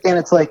 And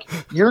it's like,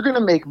 you're going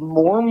to make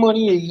more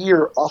money a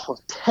year off of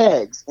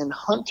tags and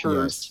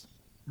hunters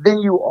than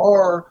you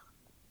are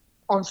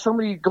on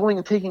somebody going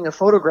and taking a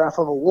photograph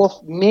of a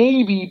wolf,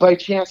 maybe by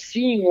chance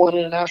seeing one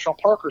in a national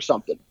park or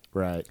something.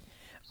 Right.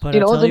 But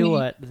I'll tell you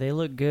what, they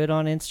look good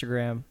on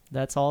Instagram.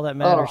 That's all that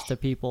matters to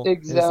people.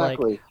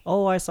 Exactly. It's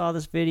like, I saw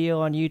this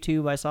video on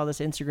YouTube. I saw this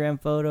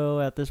Instagram photo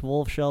at this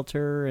wolf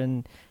shelter,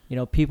 and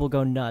people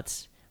go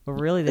nuts. But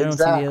really, they don't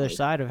see the other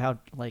side of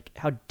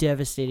how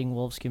devastating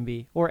wolves can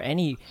be, or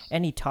any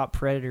top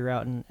predator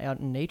out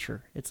in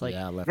nature. It's like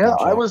I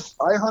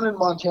hunted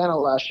Montana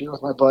last year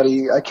with my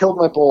buddy. I killed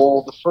my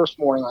bull the first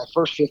morning, like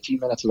first 15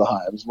 minutes of the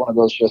hunt. It was one of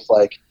those just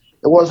like,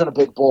 it wasn't a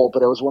big bull,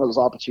 but it was one of those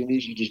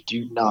opportunities you just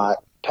do not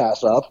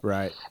pass up.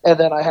 Right. And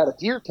then I had a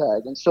deer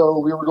tag, and so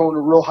we were going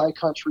to real high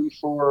country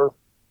for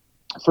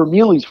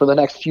muleys for the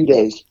next few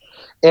days.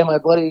 And my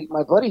buddy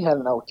had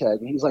an elk tag,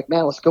 and he's like,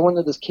 "Man, let's go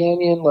into this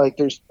canyon. Like,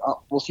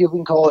 we'll see if we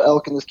can call it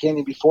elk in this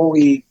canyon before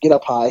we get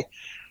up high."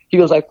 He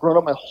goes, "I've grown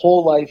up my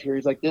whole life here."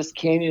 He's like, "This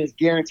canyon is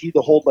guaranteed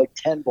to hold like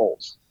 10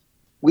 bulls."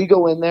 We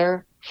go in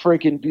there,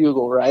 freaking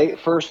bugle, right?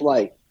 First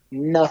light,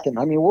 nothing.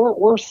 I mean,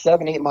 we're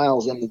 7-8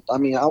 miles in.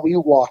 We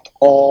walked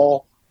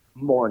all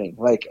morning.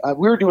 Like,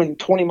 we were doing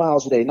 20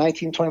 miles a day,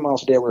 19, 20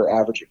 miles a day. We were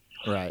averaging.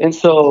 Right. And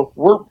so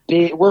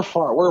we're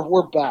far,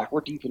 we're back,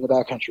 we're deep in the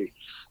backcountry.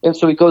 And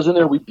so he goes in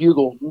there, we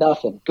bugle,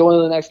 nothing. Go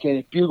into the next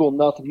canyon, bugle,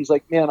 nothing. He's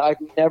like, "Man, I've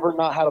never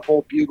not had a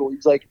bull bugle."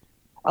 He's like,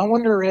 "I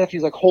wonder if,"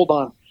 he's like, "hold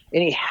on."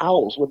 And he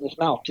howls with his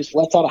mouth, just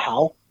lets out a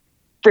howl.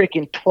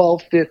 Freaking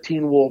 12,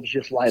 15 wolves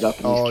just light up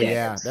in these canyons.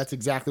 Yeah, that's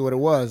exactly what it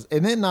was.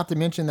 And then not to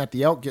mention that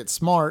the elk get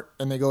smart,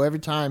 and they go, every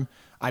time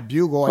I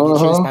bugle, I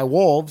get chased by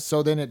wolves,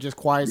 so then it just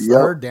quiets the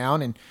herd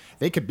down, and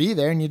they could be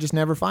there, and you just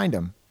never find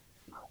them.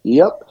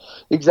 Yep,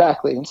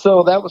 exactly. And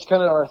so that was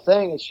kind of our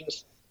thing. It's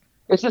just,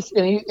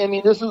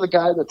 and this is a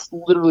guy that's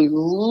literally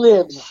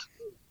lives,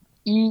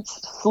 eats,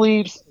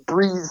 sleeps,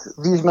 breathes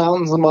these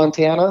mountains in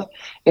Montana.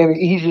 And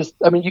he's just,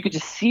 you could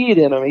just see it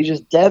in him. He's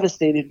just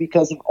devastated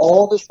because of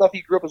all this stuff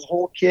he grew up as a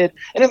whole kid.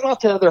 And it's not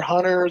to other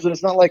hunters, and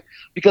it's not like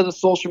because of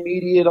social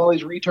media and all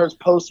these retards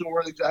posting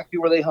exactly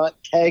where they hunt,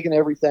 tag and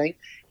everything.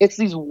 It's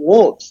these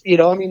wolves,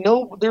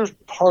 there's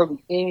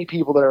hardly any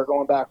people that are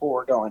going back where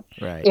we're going.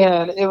 Right.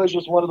 And it was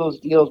just one of those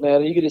deals,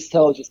 man. And you could just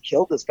tell it just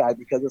killed this guy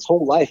because his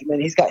whole life,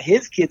 he's got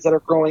his kids that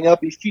are growing up.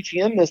 He's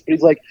teaching them this, but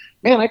he's like,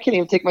 "Man, I can't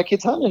even take my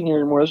kids hunting here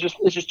anymore. It's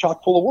just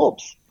chock full of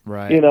wolves."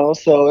 Right.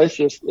 So it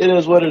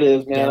is what it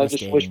is, man. I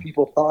just wish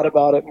people thought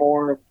about it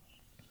more.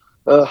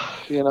 But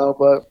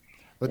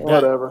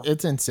whatever.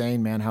 It's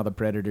insane, man, how the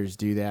predators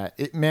do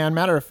that.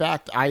 Matter of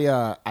fact,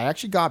 I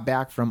actually got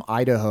back from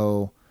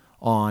Idaho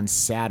on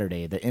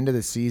Saturday. The end of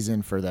the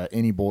season for the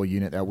Any Bull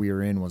unit that we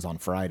were in was on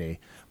Friday.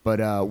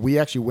 But we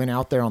actually went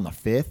out there on the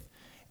 5th.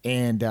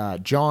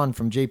 And John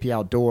from JP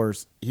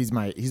Outdoors, he's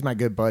my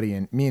good buddy,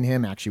 and me and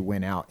him actually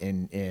went out,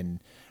 and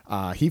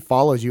he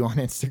follows you on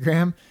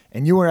Instagram,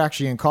 and you were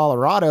actually in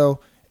Colorado,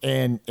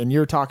 and you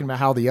were talking about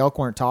how the elk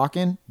weren't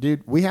talking.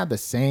 Dude, we had the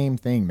same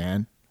thing,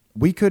 man.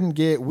 We couldn't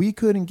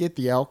get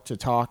the elk to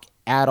talk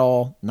at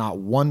all, not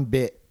one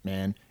bit,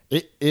 man.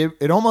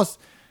 It almost.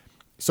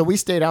 So we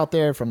stayed out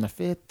there from the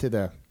 5th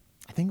to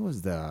I think it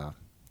was the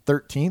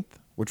 13th,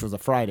 which was a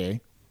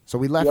Friday. So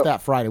we left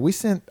that Friday. We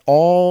sent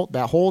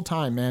that whole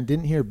time, man.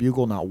 Didn't hear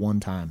bugle not one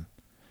time,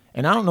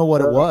 and I don't know what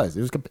it was.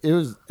 It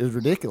was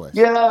ridiculous.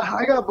 Yeah,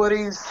 I got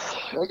buddies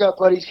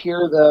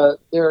here that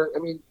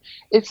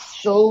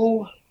it's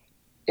so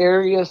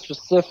area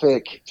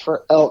specific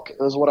for elk.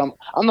 Is what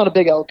I'm not a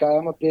big elk guy.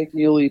 I'm a big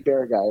muley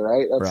bear guy,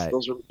 right?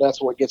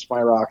 That's what gets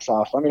my rocks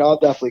off. I'll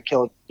definitely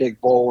kill a big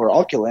bull, or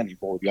I'll kill any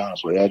bull, to be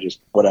honest with you. I just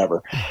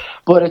whatever.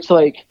 But it's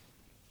like,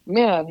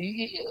 man.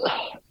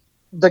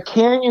 The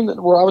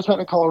canyon where I was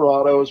hunting in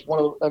Colorado is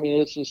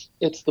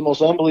it's the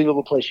most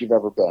unbelievable place you've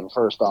ever been.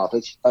 First off,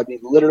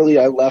 literally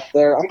I left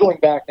there. I'm going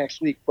back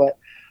next week, but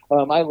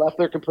I left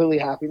there completely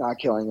happy, not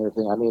killing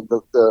anything.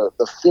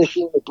 The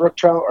fishing, the brook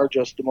trout are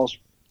just the most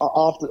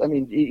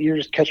you're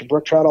just catching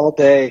brook trout all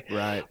day.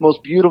 Right.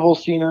 Most beautiful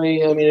scenery.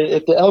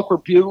 If the elk were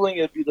bugling,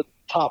 it'd be the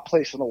top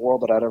place in the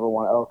world that I'd ever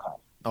want to elk hunt.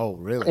 Oh,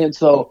 really? And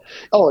so,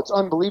 it's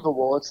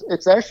unbelievable.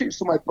 It's actually,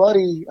 so my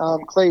buddy,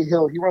 Clay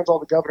Hill, he runs all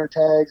the governor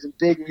tags and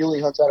big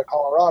muley hunts out of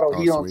Colorado. Oh,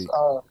 he owns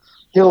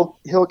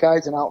Hill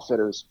Guides and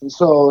Outfitters. And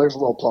so there's a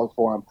little plug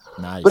for him.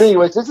 Nice. But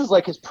anyways, this is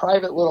like his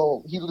private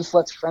he just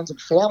lets friends and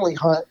family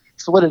hunt.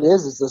 So what it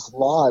is this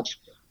lodge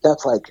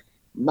that's like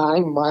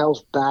 9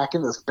 miles back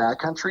in this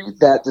backcountry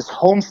that this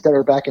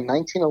homesteader back in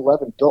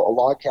 1911 built a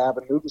log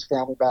cabin, moved his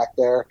family back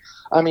there.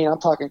 I'm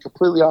talking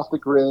completely off the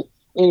grid.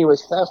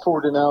 Anyways, fast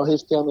forward to now,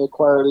 his family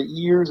acquired it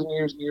years and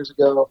years and years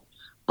ago,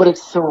 but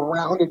it's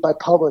surrounded by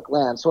public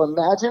land. So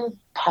imagine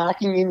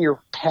packing in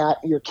your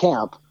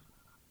camp,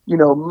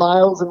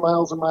 miles and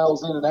miles and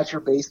miles in, and that's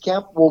your base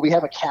camp. Well, we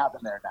have a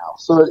cabin there now.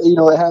 So,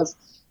 it has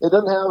It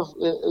doesn't have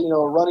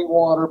running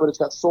water, but it's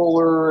got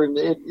solar and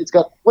it's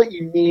got what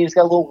you need. It's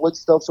got a little wood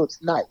stove, so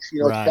it's nice.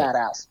 It's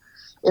badass.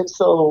 And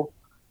so,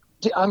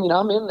 I mean,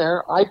 I'm in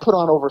there. I put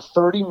on over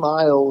 30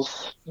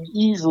 miles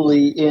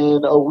easily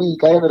in a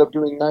week. I ended up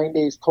doing 9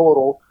 days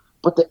total.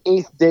 But the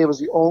 8th day was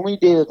the only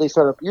day that they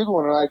started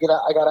bugling. And I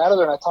got out of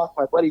there and I talked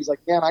to my buddy. He's like,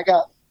 man, I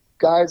got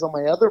guys on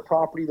my other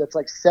property that's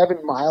like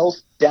 7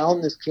 miles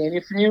down this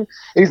canyon from you. And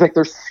he's like,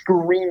 they're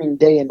screaming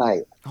day and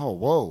night. Oh,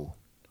 whoa.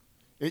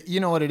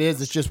 You know what it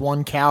is? It's just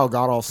one cow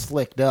got all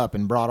slicked up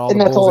and brought all and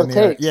the that's bulls all in it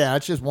there. takes. Yeah,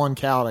 it's just one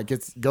cow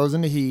that goes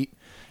into heat.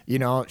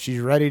 She's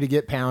ready to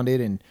get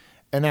pounded, and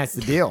that's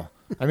the deal.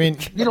 I mean,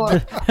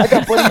 I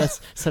got buddies.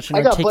 That's such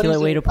an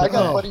articulate way to put it.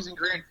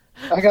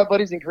 I got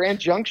buddies in Grand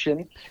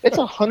Junction. It's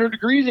 100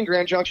 degrees in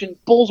Grand Junction.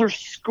 Bulls are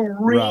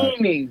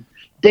screaming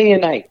day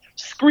and night,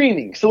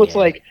 screaming. So it's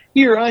like,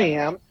 here I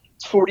am.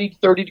 It's 40,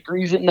 30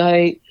 degrees at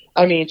night.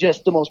 I mean,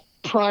 just the most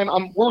prime.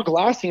 We're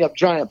glassing up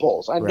giant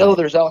bulls. I know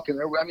there's elk in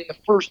there. I mean, the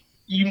first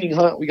evening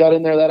hunt we got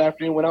in there that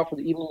afternoon, went out for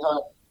the evening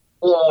hunt,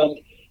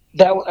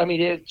 and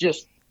it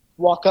just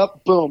walk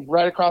up, boom,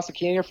 right across the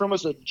canyon from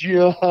us, a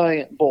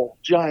giant bull.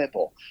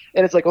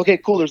 And it's like, okay,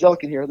 cool, there's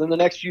elk in here. Then the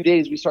next few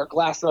days we start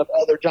glassing up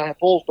other giant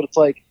bulls, but it's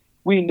like,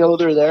 we know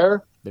they're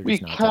there. We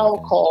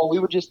cow call. We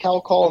would just cow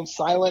call them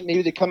silent.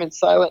 Maybe they come in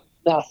silent.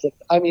 Nothing.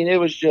 I mean, it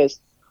was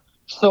just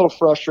so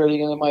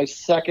frustrating. And then my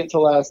second to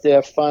last day,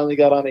 I finally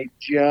got on a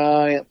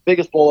giant,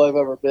 biggest bull I've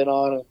ever been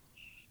on.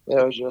 And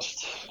it was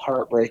just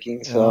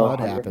heartbreaking. So it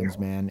happens,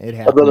 man. It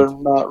happens. I'd rather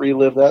not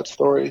relive that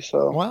story.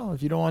 So well,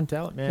 if you don't want to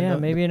tell it, man. Yeah,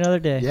 maybe another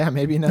day. Yeah,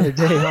 maybe another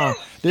day, huh?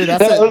 Dude,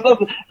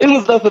 it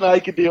was nothing I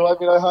could do. I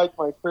mean, I hiked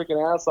my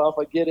freaking ass off.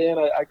 I get in.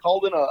 I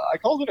called in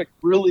a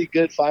really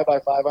good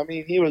 5x5. I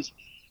mean, he was.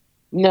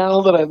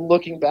 Now that I'm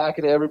looking back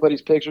at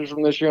everybody's pictures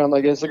from this year on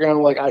like Instagram,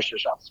 I'm like, I should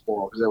have shot this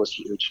bull because it was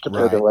huge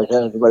compared to like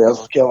everybody else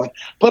was killing.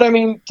 But I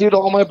mean, dude,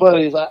 all my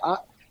buddies,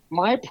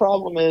 my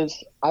problem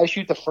is I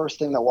shoot the first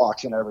thing that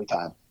walks in every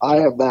time. I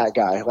am that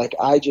guy. Like,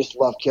 I just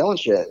love killing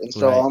shit. And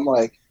so I'm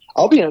like,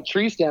 I'll be in a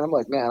tree stand. I'm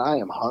like, man, I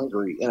am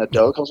hungry. And a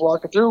doe comes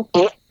walking through,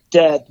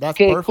 dead. That's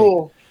okay, perfect.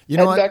 cool. You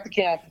know what? Back to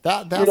camp.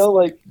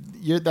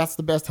 That's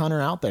the best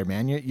hunter out there,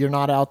 man. You're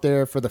not out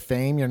there for the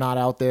fame. You're not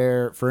out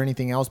there for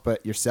anything else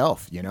but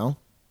yourself, And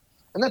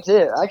that's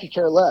it. I could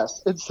care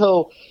less. And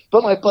so,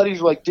 but my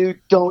buddies were like, dude,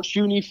 don't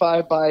shoot any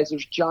 5x.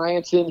 There's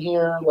giants in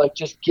here. Like,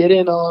 just get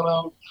in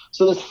on them.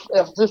 So it was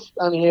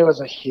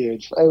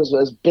it was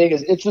as big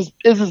as, it's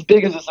as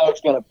big as this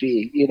elk's going to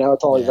be.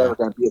 It's all he's ever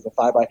going to be is a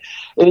 5x.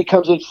 And he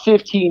comes in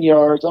 15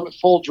 yards. I'm at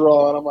full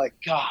draw. And I'm like,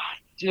 God,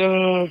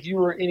 dude, if you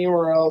were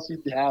anywhere else,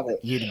 you'd have it.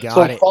 You'd got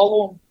so it. I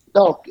follow him.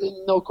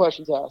 No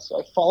questions asked. So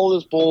I follow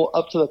this bull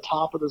up to the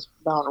top of this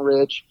mountain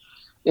ridge.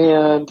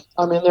 And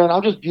I'm in there, and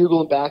I'm just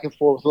bugling back and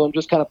forth with him,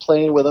 just kind of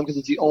playing with him because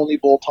it's the only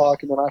bull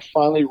talk. And then I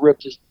finally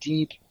ripped this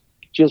deep,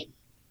 just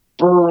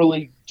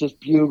burly, just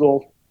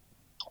bugle.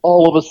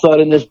 All of a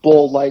sudden, this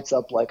bull lights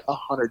up like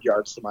 100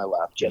 yards to my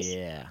left.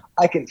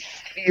 I can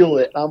feel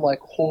it. I'm like,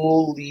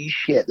 holy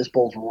shit, this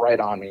bull's right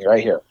on me,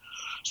 right here.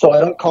 So I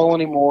don't call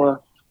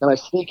anymore. And I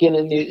sneak in,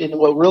 and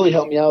what really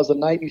helped me out was the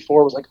night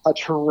before was like a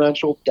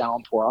torrential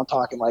downpour. I'm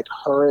talking like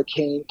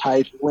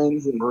hurricane-type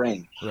winds and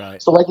rain.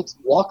 Right. So I could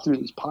walk through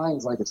these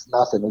pines like it's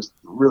nothing. It was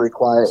really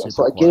quiet.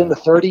 So I get into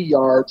 30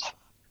 yards,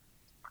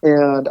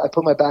 and I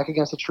put my back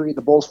against a tree.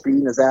 The bull's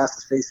feeding, his ass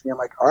is facing me. I'm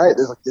like, all right,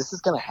 this is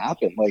going to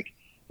happen. Like,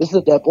 this is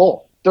a dead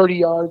bull. 30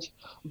 yards,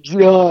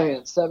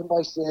 giant,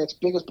 7x6,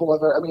 biggest bull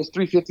ever. I mean, it's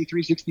 350,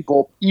 360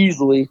 bull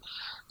easily.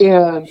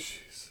 And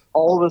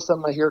all of a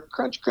sudden I hear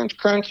crunch, crunch,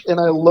 crunch, and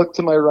I look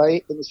to my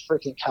right, and this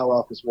freaking cow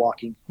elk is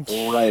walking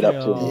right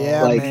up to me.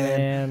 Yeah, like,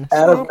 man.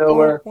 Out of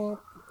nowhere.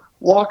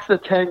 Walks the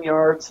 10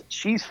 yards.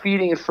 She's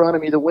feeding in front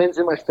of me. The wind's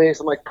in my face.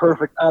 I'm like,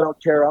 perfect. I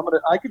don't care.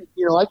 I can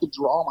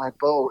draw my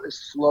bow as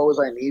slow as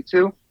I need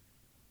to.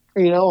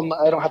 I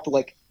don't have to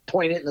like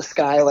point it in the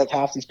sky like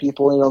half these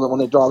people, when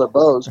they draw their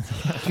bows.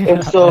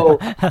 And so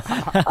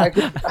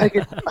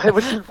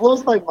which just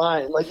blows my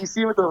mind. Like, you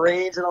see with the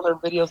range and on their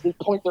videos, they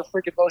point their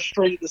freaking bow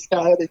straight at the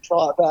sky, they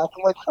draw it back.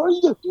 I'm like, how are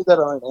you going to do that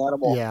on an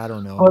animal? Yeah, I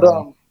don't know.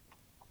 But,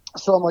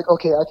 so I'm like,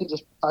 okay,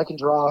 I can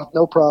draw,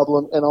 no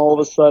problem. And all of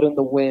a sudden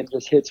the wind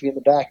just hits me in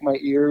the back of my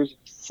ears.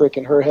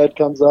 Freaking her head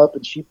comes up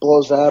and she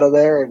blows out of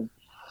there and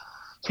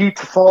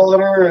keeps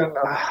following her. And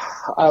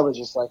I was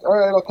just like, all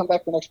right, I'll come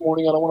back the next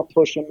morning. I don't want to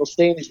push them. They'll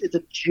stay in it's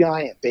a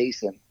giant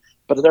basin,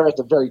 but they're at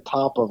the very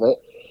top of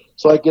it.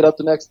 So I get up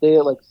the next day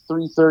at like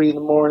 3:30 in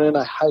the morning.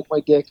 I hike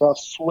my dick off,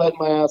 sweat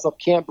my ass off,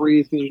 can't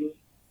breathe because there's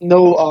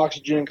no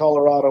oxygen in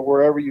Colorado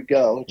wherever you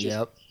go. It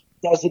just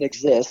doesn't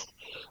exist.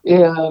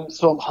 And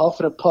so I'm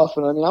huffing and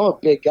puffing. I mean, I'm a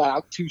big guy.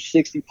 I'm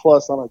 260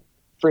 plus on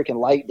a freaking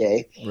light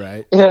day.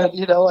 Right. And,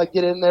 I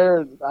get in there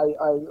and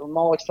I'm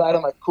all excited.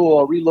 I'm like, cool,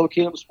 I'll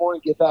relocate him this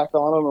morning, get back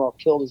on him, and I'll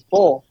kill this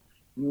bull.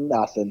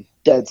 Nothing.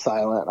 Dead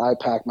silent. I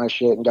packed my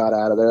shit and got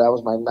out of there. That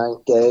was my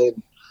 9th day.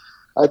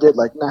 I did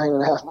like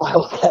 9.5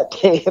 miles that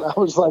day, and I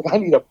was like, I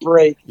need a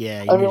break.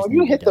 Yeah. I mean, when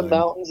you hit the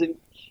mountains and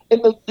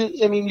And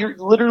I mean, you're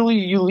literally,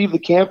 you leave the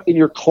camp and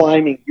you're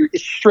climbing.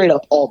 It's straight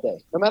up all day.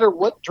 No matter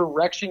what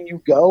direction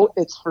you go,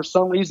 it's for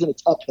some reason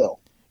it's uphill.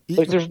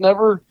 Like there's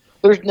never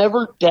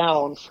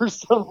down for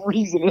some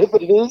reason. If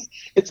it is,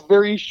 it's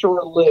very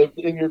short lived,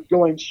 and you're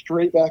going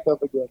straight back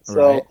up again.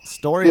 So, right.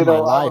 Story of my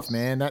life,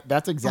 man.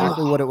 That's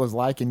exactly what it was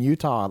like in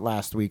Utah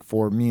last week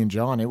for me and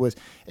John. It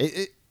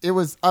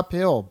was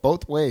uphill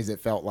both ways. It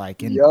felt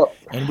like, and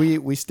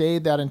we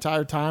stayed that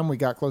entire time. We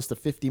got close to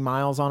 50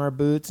 miles on our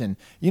boots, and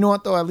you know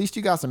what though? At least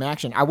you got some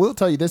action. I will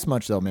tell you this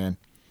much though, man.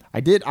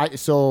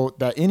 So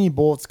the any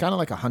bull, it's kind of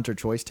like a hunter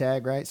choice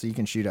tag, right? So you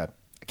can shoot a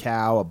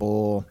cow, a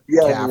bull,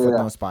 calf with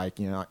no spike.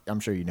 You know, I'm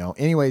sure you know.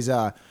 Anyways,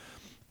 it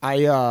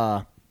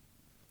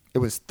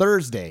was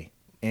Thursday,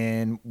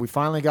 and we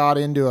finally got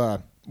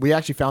into we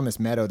actually found this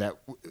meadow that,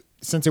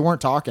 since they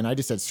weren't talking, I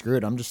just said, screw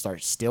it, I'm just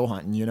start still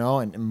hunting, you know,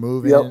 and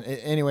moving. Yep.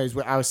 Anyways,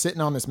 I was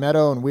sitting on this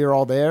meadow, and we were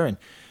all there, and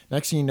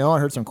next thing you know, I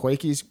heard some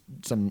quakies,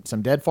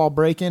 some deadfall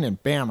breaking,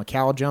 and bam, a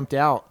cow jumped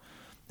out.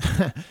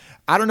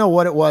 I don't know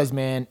what it was,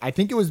 man. I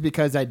think it was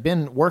because I'd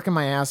been working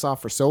my ass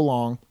off for so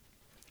long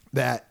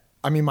that,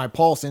 I mean, my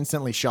pulse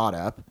instantly shot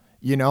up,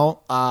 you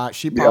know.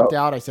 She popped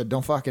out. I said,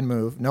 don't fucking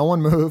move. No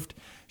one moved.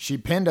 She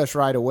pinned us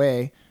right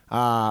away.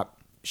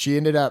 She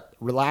ended up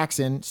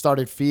relaxing,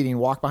 started feeding,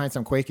 walked behind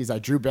some quakies. I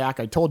drew back.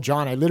 I told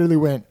John, I literally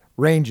went,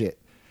 range it.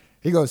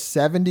 He goes,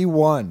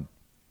 71.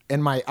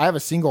 And I have a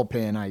single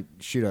pin. I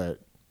shoot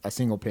a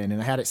single pin,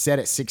 and I had it set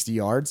at 60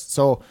 yards.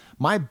 So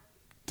my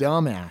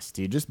dumbass,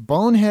 dude, just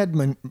bonehead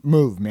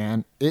move,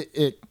 man.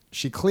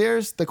 She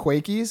clears the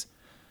quakies.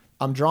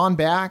 I'm drawn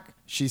back.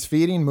 She's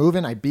feeding,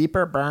 moving. I beep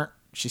her. Burnt.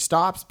 She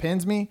stops,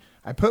 pins me.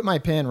 I put my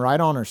pin right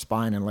on her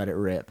spine and let it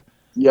rip.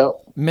 Yep.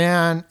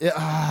 Man,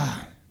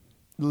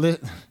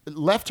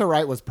 left to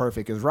right was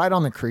perfect. It was right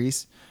on the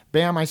crease.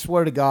 Bam, I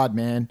swear to God,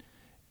 man.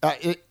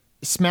 It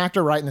smacked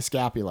her right in the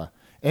scapula.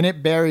 And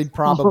it buried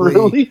probably.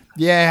 Really?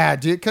 Yeah,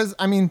 dude. Because,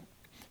 I mean,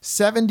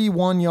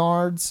 71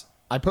 yards.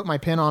 I put my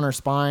pin on her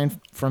spine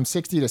from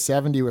 60 to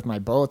 70 with my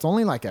bow. It's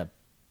only like a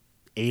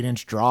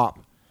 8-inch drop.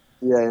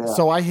 Yeah.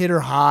 So I hit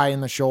her high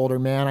in the shoulder,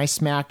 man. I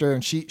smacked her,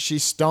 and she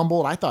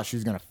stumbled. I thought she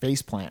was going to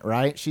face plant,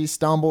 right? She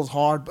stumbles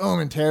hard, boom,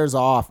 and tears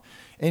off.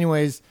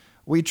 Anyways,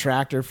 we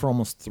tracked her for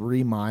almost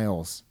 3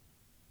 miles.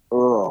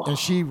 Ugh. And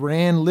she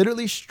ran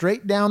literally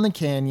straight down the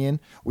canyon.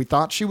 We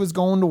thought she was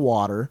going to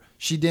water.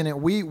 She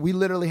didn't. We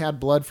literally had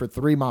blood for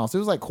 3 miles. It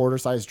was like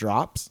quarter-size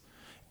drops.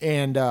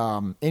 And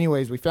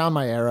anyways, we found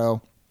my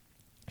arrow.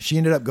 She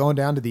ended up going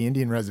down to the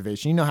Indian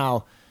reservation. You know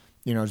how,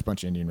 there's a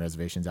bunch of Indian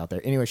reservations out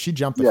there. Anyway, she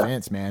jumped the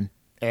fence, man.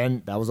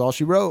 And that was all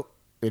she wrote.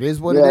 It is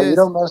what it is. You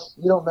don't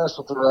mess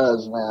with the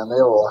res, man.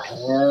 They will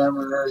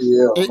hammer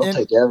you. They'll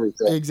take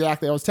everything.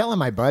 Exactly. I was telling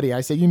my buddy,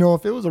 I said,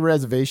 if it was a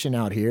reservation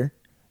out here,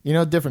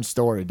 different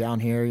story. Down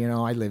here,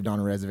 I lived on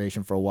a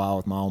reservation for a while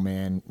with my old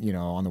man,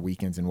 on the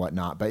weekends and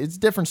whatnot. But it's a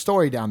different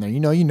story down there. You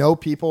know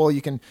people.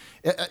 You can.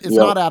 It's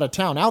not out of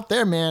town. Out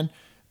there, man,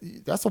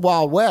 that's the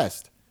Wild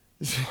West.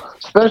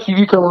 Especially if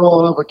you come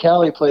rolling up with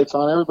Cali plates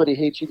on. Everybody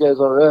hates you guys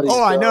already. Oh,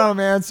 so. I know,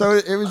 man. So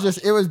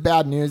it was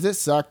bad news. It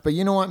sucked. But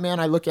you know what,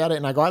 man? I look at it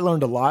and I go, I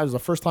learned a lot. It was the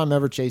first time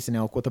ever chasing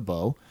elk with a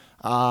bow.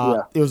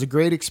 It was a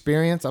great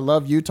experience. I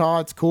love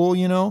Utah. It's cool,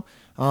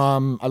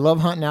 I love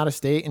hunting out of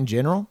state in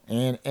general.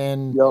 And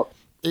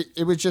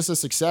it was just a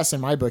success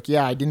in my book.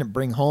 Yeah, I didn't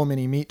bring home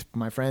any meat to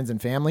my friends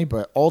and family,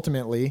 but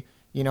ultimately,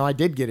 I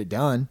did get it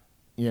done.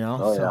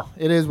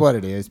 It is what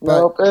it is. But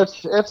nope,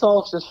 it's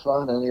all just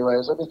fun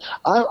anyways. I mean,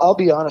 I'll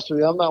be honest with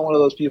you. I'm not one of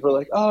those people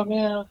like, oh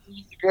man, this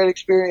is a great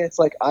experience.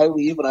 Like I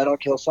leave and I don't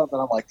kill something.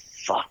 I'm like,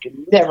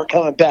 fucking never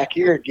coming back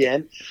here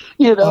again.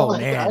 Man. I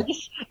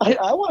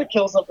want to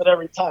kill something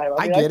every time.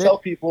 I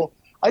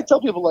tell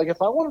people like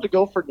if I wanted to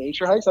go for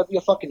nature hikes, I'd be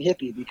a fucking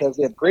hippie because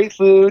they have great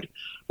food.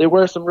 They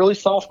wear some really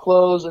soft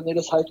clothes and they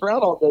just hike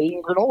around all day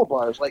eating granola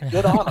bars. Like,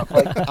 good on them.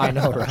 Like, I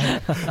know,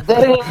 right?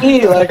 That ain't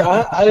me. Like,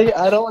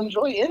 I don't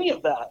enjoy any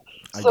of that.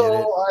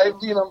 So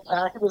I'm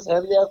packing this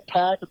heavy ass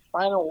pack and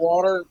finding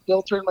water,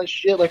 filtering my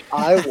shit. Like,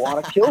 I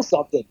want to kill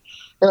something.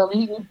 And I'm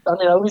eating. I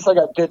mean, at least I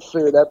got good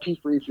food. That Peak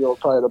Refuel is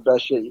probably the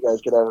best shit you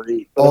guys could ever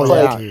eat.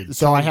 But dude.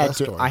 So I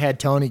had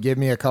Tony give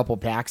me a couple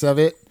packs of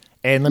it.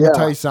 And let me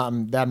tell you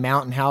something. That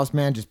Mountain House,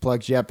 man, just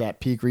plugs you up.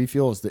 That Peak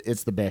Refuel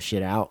it's the best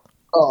shit out.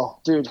 Oh,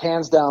 dude,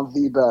 hands down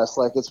the best.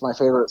 Like, it's my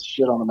favorite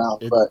shit on the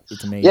mountain.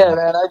 It's amazing. Yeah,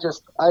 man, I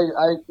 90%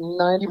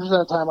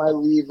 of the time I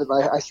leave and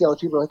I see all the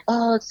people like,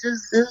 oh, this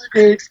is a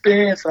great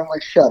experience. And I'm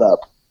like, shut up.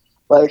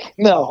 Like,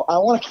 no, I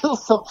want to kill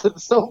something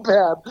so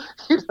bad.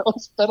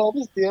 Spend all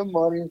this damn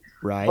money.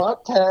 Right.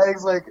 Bought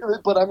tags. Like,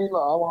 but I mean,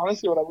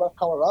 honestly, when I left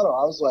Colorado,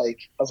 I was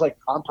like,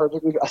 I'm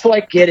perfectly. So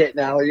I get it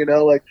now.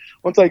 Like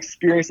once I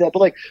experience that. But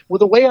like, with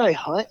the way I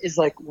hunt is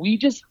like, we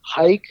just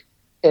hike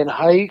and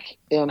hike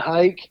and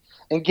hike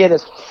and get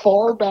as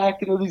far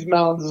back into these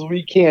mountains as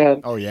we can.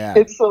 Oh yeah.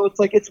 And so it's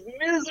like it's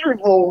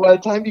miserable by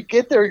the time you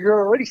get there. You're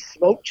already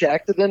smoke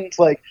checked, and then it's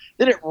like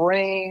then it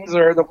rains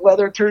or the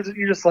weather turns, and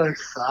you're just like,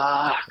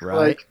 fuck. Right.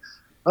 Like,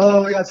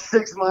 oh, we got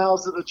 6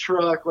 miles to the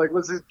truck. Like,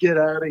 let's just get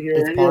out of here.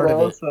 It's part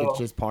of it. It's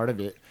just part of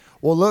it.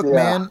 Well, look,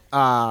 man.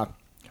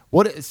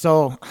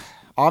 So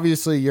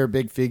obviously you're a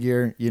big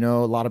figure. You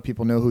know, a lot of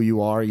people know who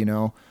you are. You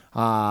know,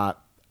 I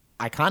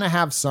kind of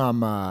have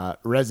some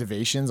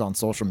reservations on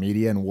social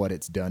media and what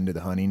it's done to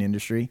the hunting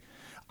industry.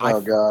 I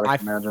can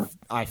imagine.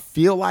 I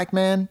feel like,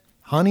 man,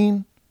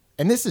 hunting,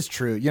 and this is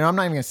true. You know, I'm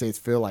not even gonna say it's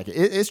feel like it.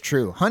 It's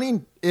true.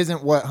 Hunting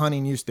isn't what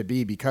hunting used to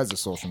be because of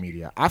social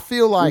media. I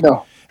feel like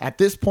at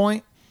this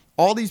point,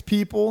 all these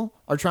people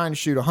are trying to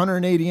shoot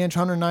 180-inch,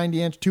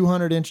 190-inch,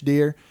 200-inch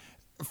deer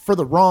for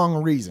the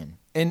wrong reason,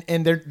 and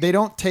they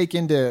don't take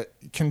into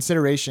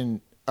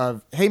consideration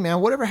of, hey, man,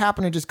 whatever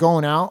happened to just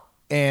going out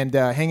and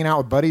hanging out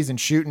with buddies and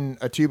shooting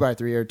a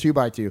 2x3 or a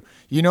 2x2.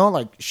 You know,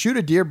 like shoot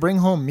a deer, bring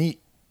home meat.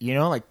 You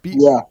know, like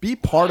be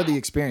part of the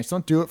experience.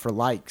 Don't do it for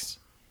likes.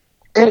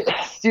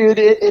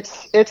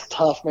 It's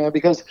tough, man,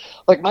 because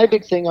like my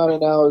big thing on it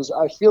now is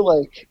I feel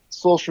like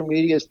social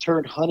media has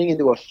turned hunting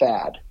into a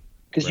fad,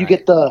 because you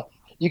get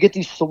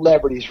these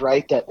celebrities,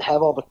 right, that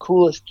have all the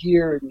coolest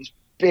gear and these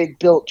big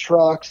built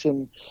trucks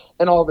and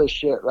all this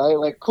shit, right?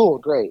 Like, cool,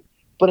 great,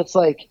 but it's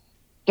like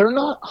they're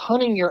not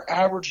hunting your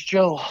average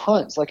Joe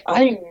hunts. Like,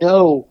 I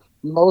know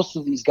most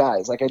of these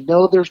guys. Like, I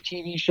know there's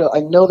TV show. I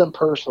know them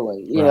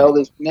personally. You know,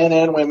 there's men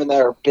and women that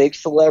are big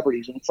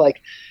celebrities, and it's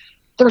like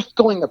they're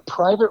going to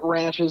private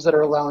ranches that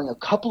are allowing a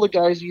couple of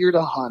guys a year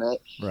to hunt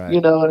it. Right.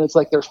 You know, and it's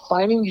like they're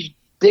finding these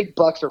big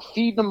bucks, they're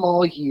feeding them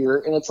all year,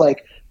 and it's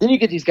like then you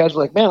get these guys who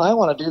are like, man, I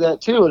want to do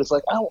that too. And it's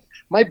like,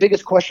 my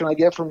biggest question I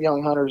get from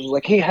young hunters is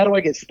like, hey, how do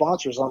I get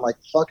sponsors? I'm like,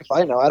 fuck if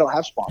I know. I don't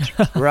have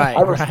sponsors. Right.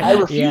 I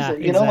refuse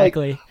it. You know, like,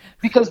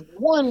 because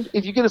one,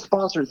 if you get a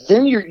sponsor,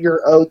 then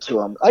you're owed to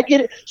them. I get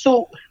it.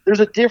 So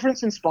there's a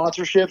difference in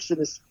sponsorships, and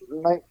this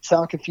might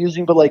sound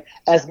confusing, but like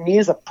as me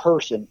as a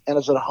person and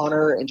as a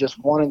hunter and just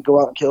want to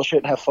go out and kill shit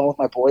and have fun with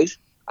my boys,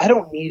 I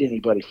don't need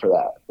anybody for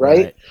that,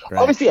 right?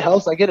 Obviously it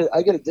helps. I get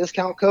a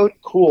discount code.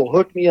 Cool,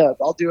 hook me up.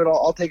 I'll do it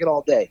all. I'll take it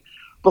all day.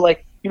 But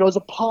like, you know, as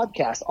a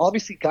podcast,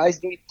 obviously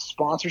guys need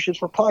sponsorships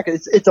for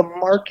podcasts. It's a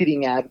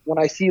marketing ad. When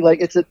I see like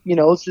it's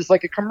just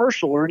like a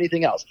commercial or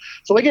anything else.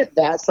 So I get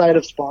that side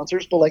of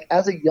sponsors, but like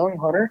as a young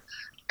hunter,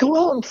 go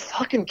out and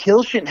fucking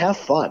kill shit and have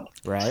fun.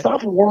 Right.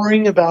 Stop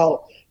worrying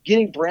about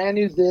getting brand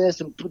new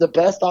this and the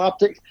best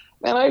optics.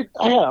 Man,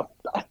 I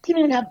didn't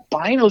even have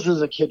binos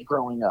as a kid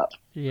growing up.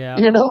 Yeah.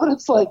 You know, and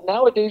it's like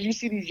nowadays you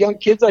see these young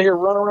kids out here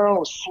running around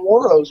with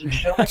Swaros and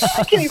shit. Like,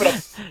 I can't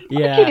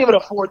even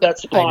afford that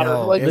spotter.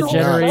 Like,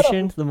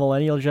 the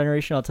millennial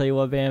generation, I'll tell you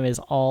what, Bam, is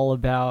all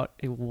about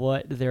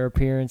what their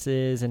appearance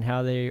is and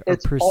how they are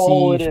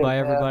perceived by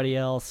everybody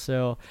else.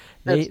 So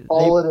they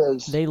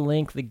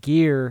link the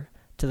gear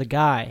to the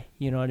guy.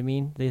 You know what I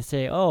mean? They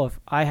say, oh, if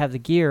I have the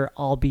gear,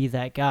 I'll be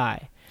that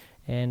guy.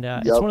 And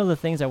it's one of the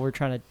things that we're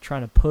trying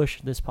to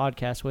push this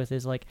podcast with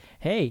is like,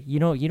 hey, you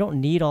know, you don't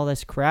need all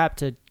this crap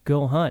to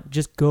go hunt.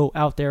 Just go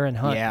out there and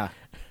hunt. Yeah.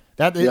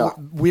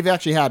 We've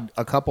actually had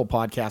a couple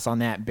podcasts on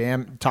that,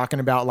 Bam, talking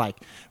about like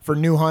for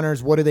new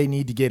hunters, what do they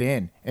need to get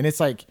in? And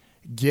it's like,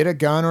 get a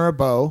gun or a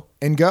bow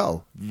and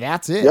go.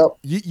 That's it. Yep.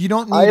 You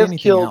don't need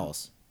anything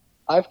else.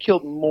 I've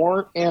killed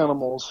more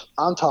animals.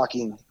 I'm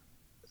talking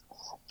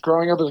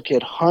growing up as a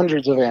kid,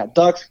 hundreds of animals,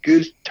 ducks,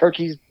 goose,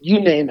 turkeys,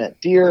 you name it,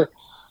 deer,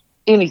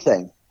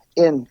 anything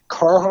in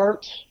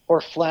Carhartt or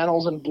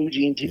flannels and blue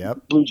jeans.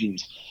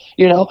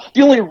 You know,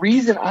 the only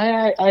reason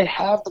I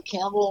have the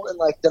camel and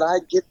like that I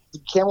get the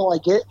camel I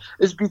get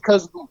is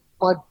because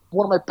one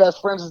of my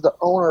best friends is the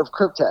owner of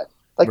Kryptek.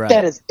 Like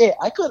that is it.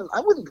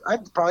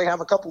 I'd probably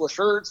have a couple of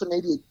shirts and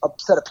maybe a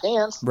set of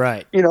pants.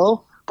 Right. You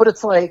know, but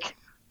it's like,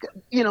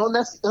 you know, and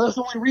that's the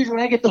only reason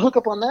I get the hook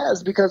up on that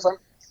is because I'm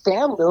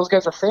family. Those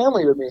guys are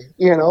family to me,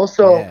 you know.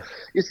 So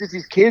it's just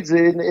these kids,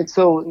 and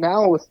so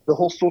now with the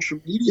whole social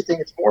media thing,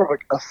 it's more of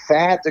a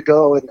fad to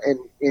go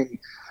and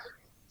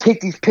take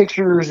these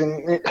pictures,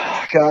 and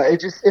God,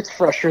 it's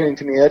frustrating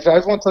to me. I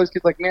just want to tell these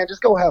kids, like, man,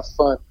 just go have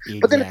fun. Exactly.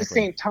 But then at the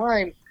same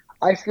time,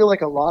 I feel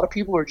like a lot of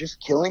people are just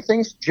killing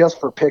things just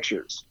for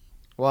pictures.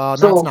 Well,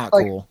 that's not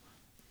cool.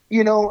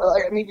 You know,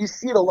 I mean, you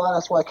see it a lot.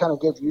 That's why I kind of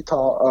give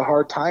Utah a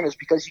hard time, is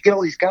because you get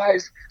all these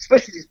guys,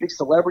 especially these big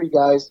celebrity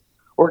guys,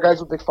 or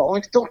guys with big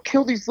followings, don't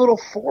kill these little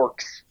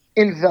forks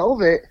in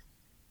velvet.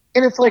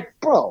 And it's like,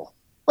 bro,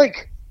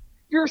 like,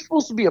 you're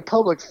supposed to be a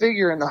public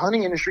figure in the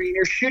hunting industry, and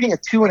you're shooting a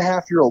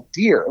 2.5-year-old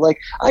deer. Like,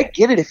 I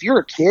get it. If you're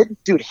a kid,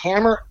 dude,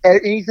 hammer at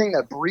anything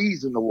that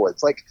breathes in the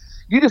woods. Like,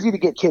 you just need to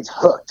get kids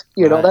hooked.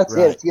 You know, that's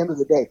it at the end of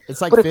the day.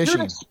 It's like but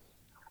fishing.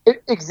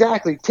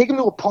 Exactly. Take them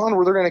to a pond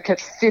where they're going to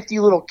catch 50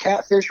 little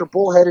catfish or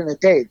bullhead in a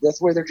day.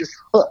 That's where they're just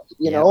hooked,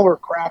 you know, or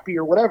crappie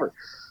or whatever.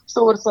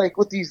 So it's like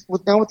with these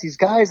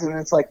guys, and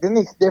it's like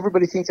then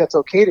everybody thinks that's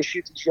okay to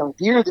shoot these young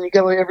deer. Then you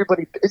get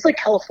everybody. It's like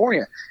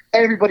California.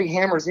 Everybody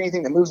hammers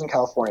anything that moves in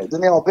California.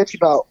 Then they all bitch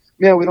about,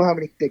 man, we don't have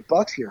any big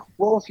bucks here.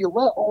 Well, if you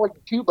let all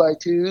your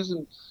 2x2s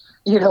and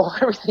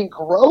everything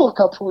grow a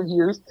couple of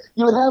years,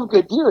 you would have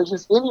good deer. It's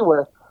just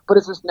anywhere. But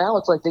it's just now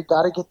it's like they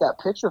got to get that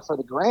picture for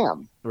the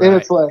gram, and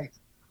it's like.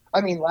 I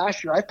mean,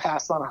 last year I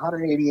passed on a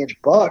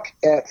 180-inch buck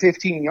at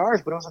 15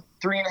 yards, but it was a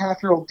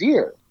 3.5-year-old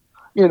deer.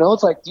 You know,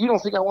 it's like, you don't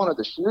think I wanted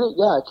to shoot it?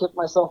 Yeah, I kicked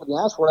myself in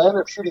the ass for it. I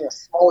ended up shooting a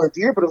smaller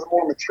deer, but it was a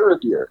more mature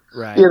deer.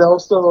 Right. You know,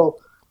 so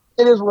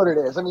it is what it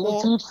is. I mean,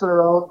 it's each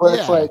their own, but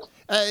it's like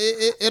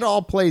it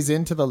all plays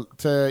into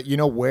to you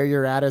know where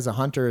you're at as a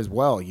hunter as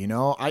well. You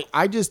know,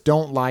 I just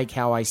don't like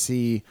how I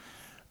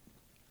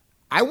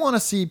want to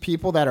see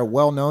people that are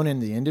well known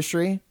in the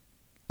industry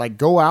like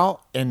go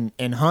out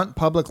and hunt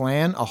public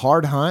land, a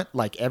hard hunt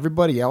like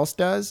everybody else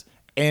does,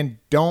 and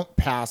don't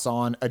pass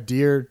on a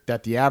deer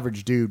that the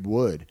average dude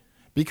would.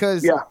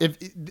 Because if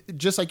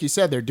just like you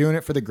said, they're doing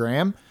it for the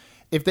gram.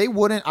 If they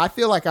wouldn't, I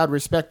feel like I'd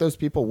respect those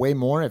people way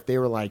more if they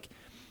were like,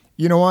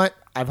 you know what,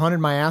 I've hunted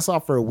my ass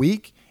off for a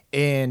week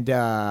and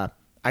I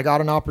got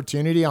an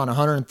opportunity on a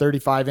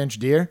 135-inch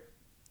deer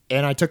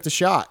and I took the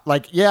shot.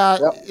 Like,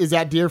 is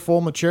that deer full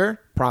mature?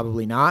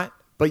 Probably not.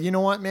 But you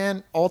know what,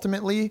 man?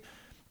 Ultimately,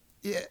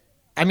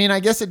 I mean, I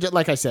guess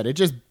like I said, it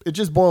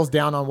just boils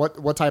down on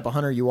what type of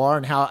hunter you are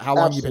and how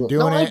long you've been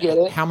doing I get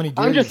it. How many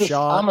deer you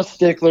shot. I'm a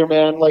stickler,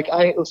 man. Like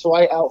I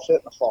outfit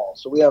in the fall,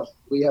 so we have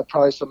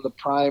probably some of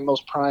the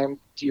most prime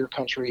deer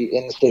country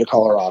in the state of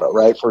Colorado,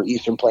 right, for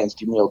Eastern Plains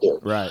mule deer.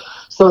 Right.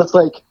 So it's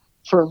like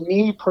for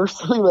me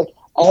personally, like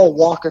I'll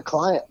walk a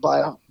client by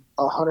a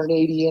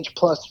 180-inch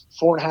plus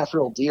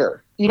 4.5-year-old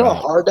deer. You know how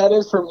hard that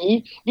is for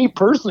me? Me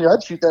personally,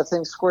 I'd shoot that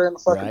thing square in the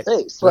fucking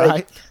face.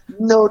 Like,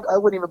 no, I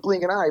wouldn't even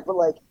blink an eye. But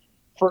like,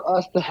 for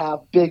us to have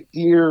big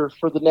deer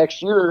for the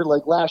next year,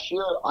 like last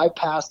year, I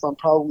passed on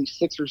probably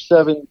 6 or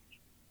 7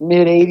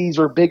 mid-80s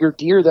or bigger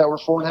deer that were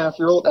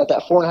 4.5-year-old at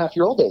that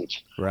 4.5-year-old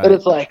age. Right. And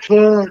it's like, I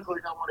want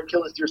to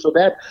kill this deer so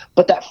bad.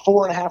 But that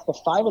 4.5 to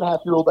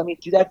 5.5-year-old, I mean,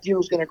 dude, that deer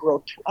is going to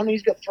grow.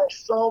 He's going to throw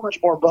so much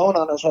more bone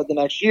on his head the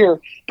next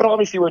year. But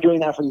obviously, we're doing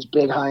that for these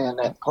big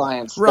high-end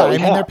clients. Right.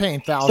 I mean, they're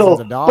paying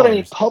thousands of dollars. But I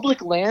mean,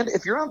 public land,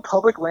 if you're on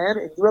public land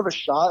and you have a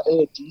shot at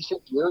a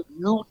decent deer,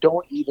 you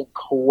don't even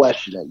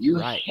question it. You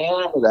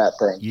hammer that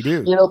thing. You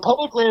do. You know,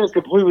 public land is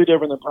completely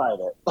different than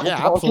private.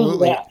 Yeah,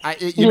 absolutely.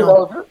 You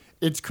know,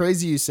 it's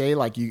crazy you say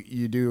like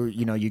you do,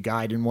 you know, you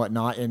guide and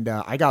whatnot. And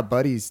I got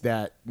buddies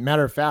that,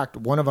 matter of fact,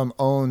 one of them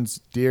owns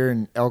Deer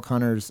and Elk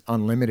Hunters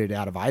Unlimited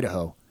out of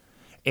Idaho.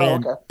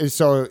 And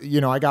so,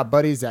 you know, I got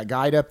buddies that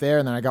guide up there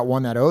and then I got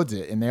one that owns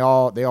it and they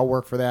all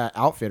work for that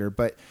outfitter.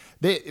 But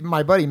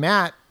my buddy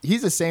Matt,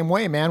 he's the same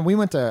way, man. We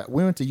went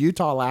to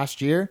Utah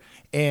last year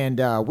and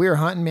we were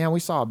hunting, man. We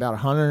saw about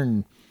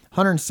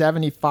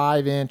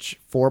 175-inch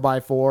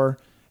 4x4.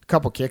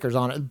 Couple kickers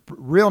on it,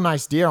 real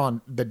nice deer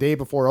on the day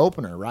before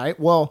opener, right?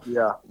 Well,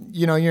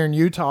 you know, you're in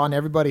Utah and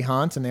everybody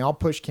hunts and they all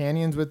push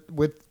canyons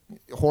with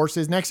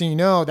horses. Next thing you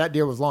know, that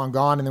deer was long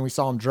gone and then we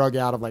saw him drug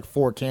out of like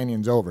 4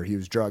 canyons over. He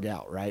was drug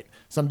out, right?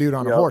 Some dude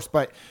on a horse.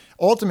 But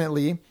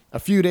ultimately, a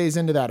few days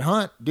into that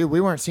hunt, dude,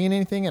 we weren't seeing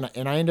anything and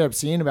I ended up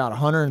seeing about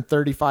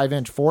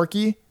 135-inch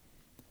forky.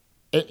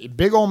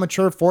 Big old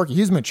mature forky.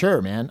 He's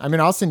mature, man. I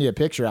mean, I'll send you a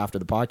picture after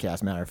the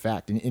podcast, matter of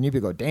fact, and you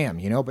could go, damn,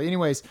 you know? But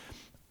anyways,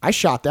 I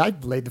shot that. I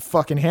laid the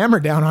fucking hammer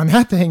down on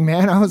that thing,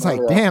 man. I was like,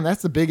 damn,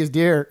 that's the biggest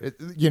deer,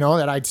 you know,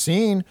 that I'd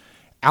seen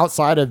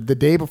outside of the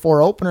day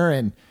before opener.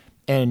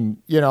 And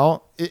you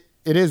know, it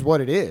is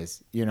what it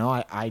is. You know,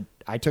 I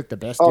took the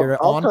best deer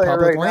on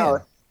public land.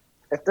 Now,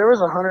 if there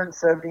was a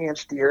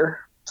 170-inch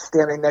deer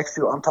standing next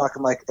to, I'm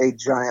talking like a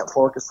giant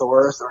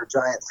Forkosaurus or a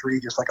giant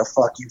 3, just like a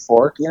fuck you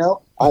fork, you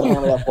know, I'd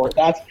hammer that fork.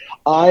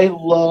 I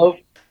love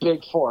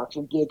big forks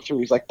and big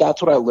 3s. Like,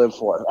 that's what I live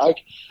for. I'll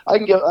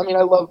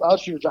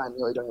shoot a giant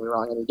muley, don't get me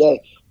wrong, any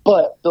day.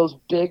 But those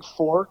big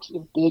forks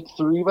and big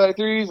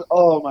 3x3s,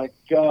 oh my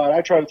God.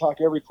 I try to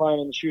talk every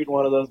client into shooting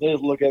one of those. They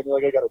just look at me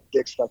like I got a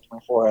dick stuck to my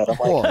forehead. I'm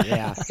like,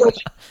 it's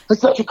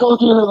such a cool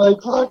deer.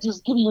 Like, fuck,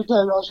 just give me your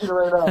time. I'll shoot it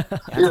right now.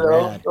 You know,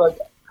 rad. Like,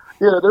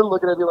 yeah, they're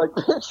looking at me like,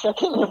 bitch, I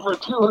came here for a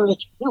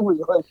 200-inch muley.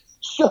 Like,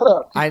 shut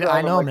up. I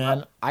know, like,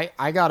 man.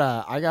 I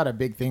got a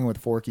big thing with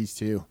forkies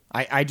too.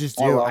 I just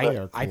do.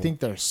 I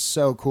think they're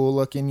so cool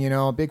looking, you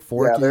know, big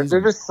forkies. Yeah,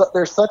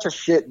 they're such a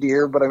shit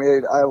deer, but I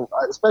mean, I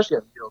especially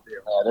a mule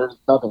deer, man. There's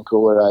nothing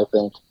cooler, I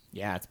think.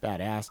 Yeah, it's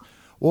badass.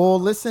 Well,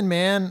 listen,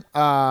 man.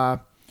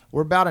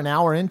 We're about an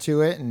hour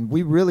into it, and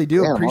we really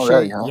do appreciate.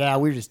 Already, huh? Yeah,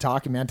 we were just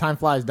talking, man. Time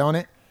flies, don't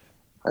it?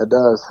 It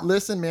does.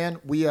 Listen, man,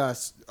 we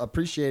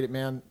appreciate it,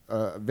 man,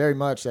 very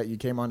much that you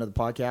came onto the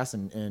podcast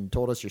and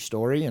told us your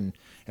story and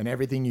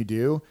everything you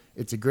do.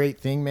 It's a great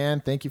thing, man.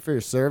 Thank you for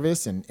your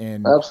service, and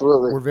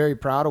absolutely, we're very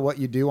proud of what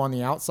you do on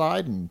the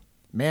outside. And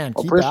man,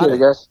 keep appreciate it,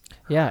 guys.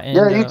 Yeah,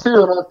 you too.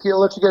 And I'll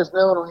let you guys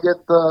know when we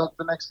get the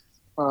next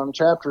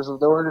chapters of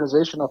the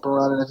organization up and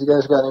running. If you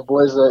guys got any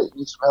boys that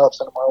need some help,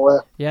 send them our way.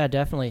 Yeah,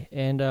 definitely.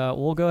 And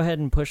we'll go ahead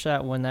and push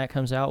that when that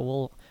comes out.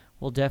 We'll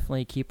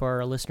definitely keep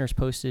our listeners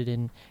posted.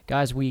 And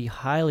guys, we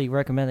highly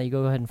recommend that you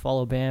go ahead and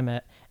follow Bam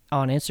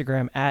on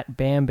Instagram at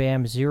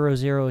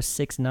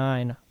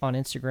BamBam0069 on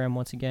Instagram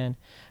once again.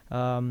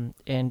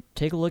 And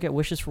take a look at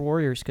Wishes for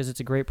Warriors because it's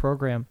a great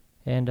program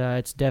and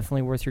it's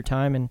definitely worth your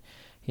time. And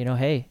you know,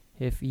 hey,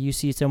 if you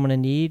see someone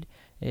in need,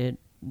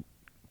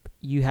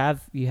 you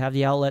have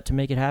the outlet to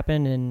make it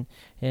happen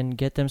and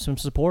get them some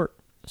support.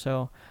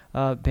 So,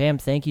 Bam,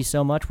 thank you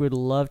so much. We'd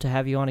love to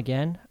have you on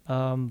again.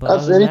 But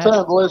That's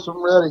anytime, boys.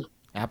 I'm ready.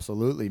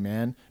 Absolutely,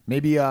 man.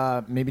 Maybe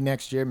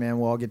next year, man,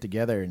 we'll all get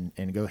together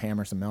and go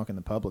hammer some elk in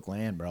the public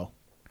land, bro.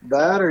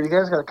 That, or you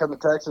guys got to come to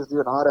Texas, do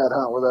an hot ad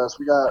hunt with us.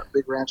 We got a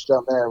big ranch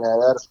down there, man.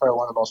 That is probably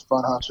one of the most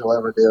fun hunts you'll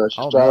ever do. It's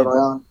just driving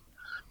around,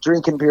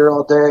 drinking beer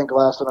all day and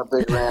glassing a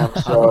big ram.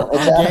 So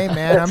I'm game,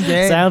 man. I'm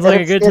game. Sounds like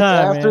a good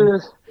time,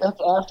 man.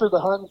 That's after the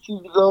hunting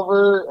season's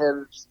over,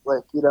 and it's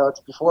like, it's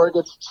before it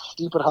gets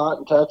stupid hot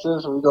in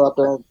Texas, and we go out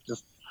there and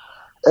just,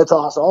 it's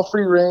awesome. All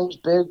free range,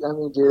 big. I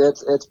mean, dude,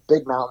 it's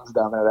big mountains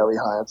down there that we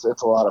hunt.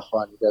 It's a lot of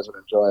fun. You guys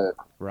would enjoy it.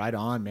 Right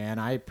on, man.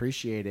 I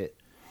appreciate it.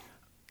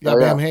 Yeah,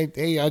 man.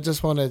 Hey, I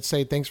just want to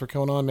say thanks for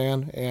coming on,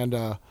 man,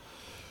 and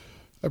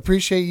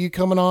appreciate you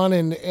coming on.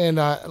 And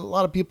a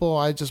lot of people,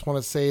 I just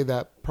want to say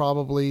that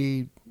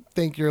probably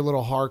think you're a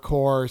little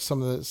hardcore.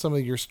 Some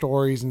of your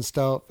stories and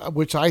stuff,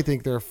 which I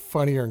think they're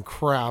funnier than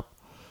crap.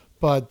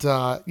 But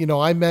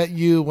I met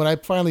you when I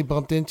finally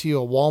bumped into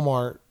you at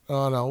Walmart.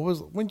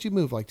 When did you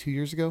move? Like 2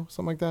 years ago,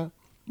 something like that.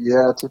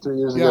 Yeah, 2-3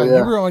 years ago. Yeah,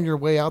 you were on your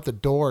way out the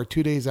door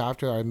 2 days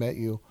after I met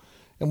you,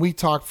 and we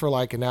talked for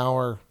like an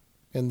hour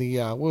in the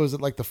what was it,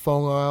 like the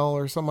phone aisle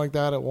or something like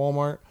that at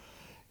Walmart,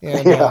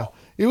 and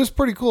it was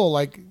pretty cool.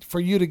 Like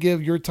for you to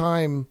give your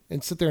time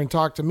and sit there and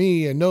talk to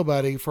me and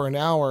nobody for an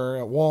hour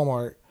at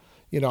Walmart,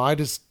 I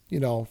just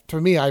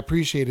for me, I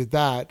appreciated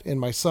that,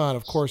 and my son,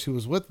 of course, who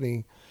was with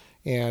me,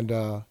 and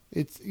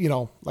it's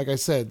like I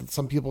said,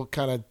 some people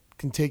kind of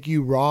can take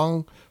you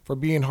wrong for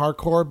being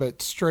hardcore,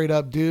 but straight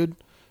up dude.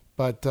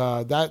 But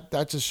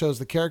that just shows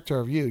the character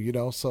of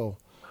you, so.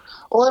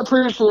 Well, I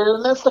appreciate it,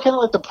 and that's kind of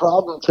like the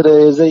problem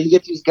today is that you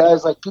get these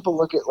guys, like, people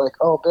look at, like,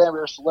 oh, Bam,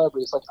 you're a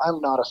celebrity. It's like,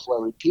 I'm not a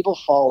celebrity. People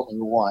follow me,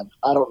 one.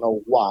 I don't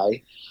know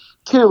why.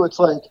 Two, it's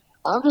like,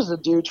 I'm just a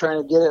dude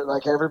trying to get it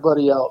like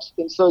everybody else.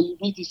 And so you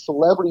meet these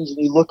celebrities,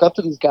 and you look up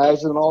to these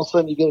guys, and then all of a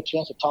sudden you get a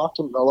chance to talk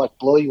to them, and they'll, like,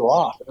 blow you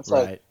off. And it's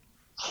like,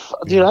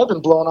 dude, I've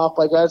been blown off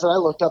by guys that I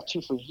looked up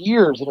to for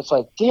years, and it's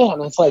like, damn.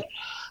 And it's like,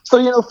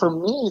 so, for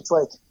me, it's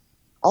like,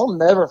 I'll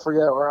never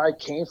forget where I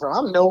came from.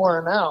 I'm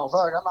nowhere now.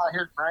 Fuck, I'm out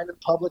here grinding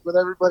public with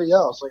everybody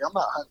else. Like, I'm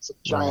not hunting some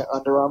giant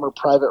Under Armour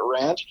private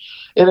ranch.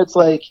 And it's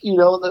like,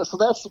 so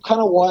that's kind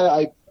of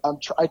why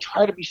I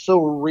try to be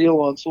so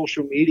real on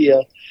social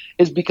media,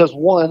 is because,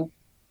 one,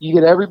 you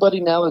get everybody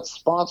now that's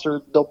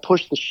sponsored, they'll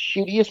push the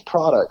shittiest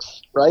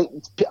products, right?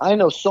 I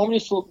know so many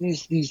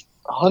these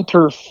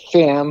hunter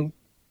fam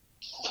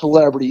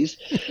celebrities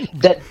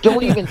that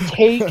don't even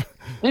take,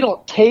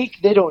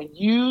 they don't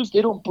use,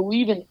 they don't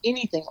believe in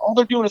anything. All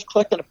they're doing is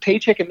collecting a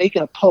paycheck and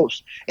making a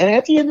post. And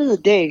at the end of the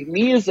day,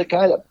 me as the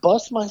guy that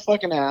busts my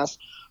fucking ass,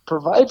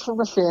 provide for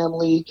my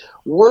family,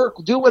 work,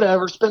 do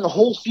whatever, spend the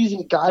whole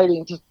season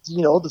guiding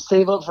to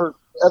save up for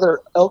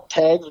other elk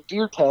tags or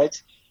deer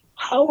tags,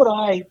 how would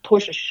I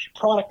push a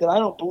product that I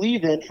don't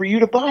believe in for you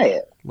to buy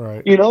it?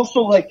 Right.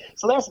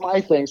 So that's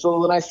my thing. So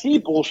when I see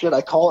bullshit,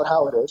 I call it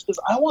how it is, because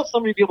I want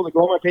somebody to be able to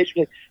go on my page and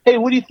be like, hey,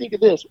 what do you think of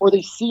this? Or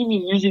they see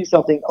me using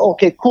something. Oh,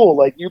 okay, cool.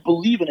 Like, you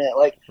believe in it.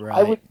 Like,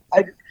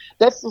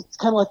 that's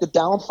kind of like the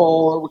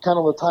downfall, or we kind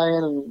of tie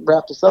in and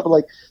wrap this up. But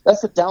like,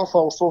 that's the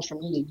downfall of social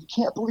media. You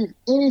can't believe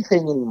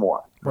anything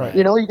anymore. Right.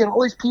 You get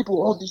all these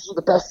people, oh, these are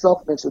the best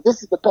supplements, or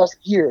this is the best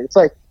gear. It's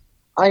like,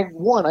 I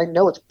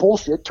know it's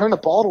bullshit. Turn the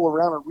bottle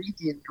around and read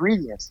the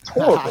ingredients. It's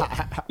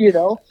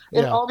horrible,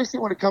 And obviously,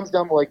 when it comes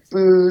down to like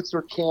boots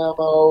or camo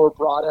or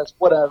broadheads,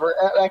 whatever,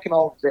 that can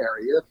all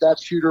vary.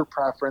 That's shooter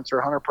preference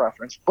or hunter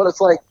preference. But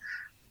it's like,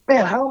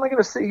 man, how am I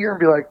going to sit here and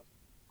be like,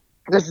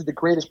 this is the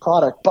greatest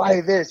product. Buy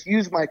this.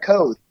 Use my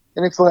code.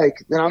 And it's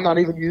like, then I'm not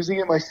even using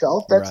it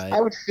myself. I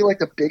would feel like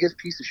the biggest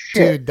piece of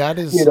shit. Dude, that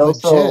is legit.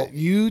 So,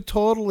 you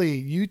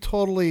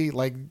totally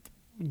like,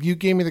 you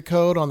gave me the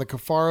code on the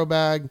Kifaru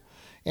bag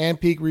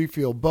and Peak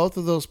Refuel, both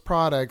of those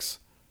products,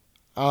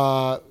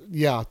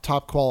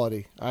 top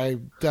quality. I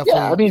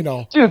definitely,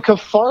 dude,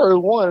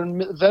 Kifaru,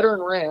 one,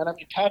 veteran ran. I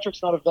mean,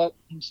 Patrick's not a vet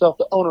himself,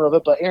 the owner of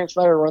it, but Aaron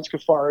Snyder runs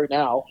Kifaru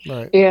now.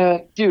 Right.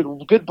 And,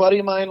 dude, good buddy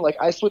of mine, like,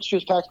 I switched to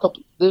his packs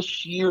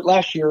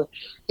last year,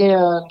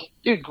 and,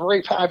 dude,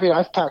 great pack. I mean,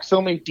 I've packed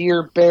so many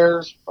deer,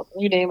 bears,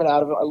 you name it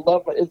out of it. I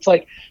love it. It's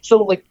like, so,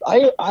 like,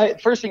 I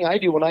first thing I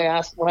do when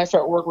I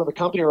start working with a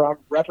company or I'm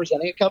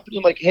representing a company,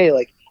 I'm like, hey,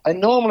 like, I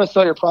know I'm going to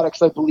sell your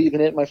products. I believe in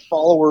it. My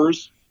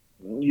followers,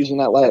 using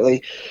that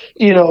lightly,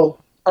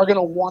 are going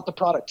to want the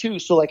product too.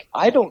 So like,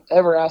 I don't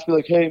ever ask me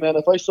like, hey man,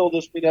 if I sold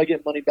this, maybe I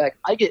get money back.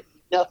 I get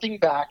nothing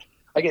back.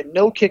 I get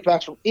no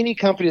kickbacks from any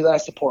company that I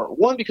support.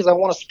 One, because I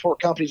want to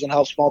support companies and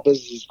help small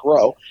businesses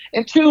grow.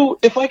 And two,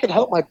 if I could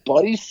help my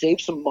buddies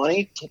save some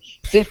money,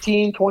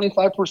 15,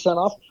 25%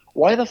 off,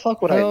 why the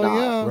fuck would I not?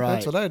 Yeah, right.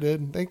 That's what I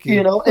did. Thank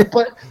you.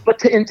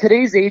 But in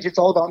today's age, it's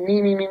all about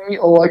me.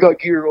 Oh, I got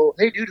gear. Oh,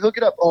 hey, dude, hook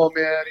it up. Oh,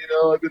 man,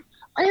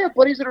 I have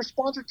buddies that are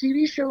sponsored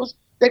TV shows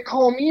that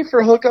call me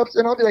for hookups,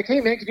 and I'll be like,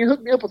 hey, man, can you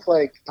hook me up with,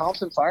 like,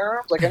 Thompson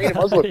Firearms? Like, I need a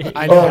muzzleloader.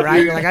 I know, right?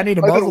 Dude, like, I need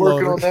a muzzleloader. I've been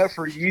working on that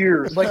for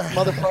years. Like,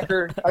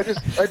 motherfucker, I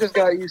just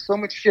got you so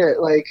much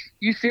shit. Like,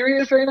 you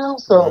serious right now?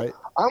 So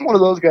I'm one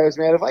of those guys,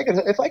 man.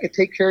 If I could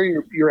take care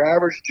of your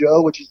average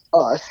Joe, which is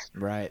us,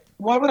 Right.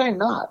 why would I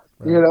not?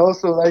 Right. You know,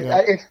 so like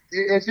Yeah.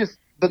 it's just.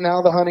 But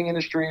now the hunting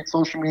industry and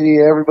social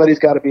media, everybody's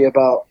got to be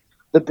about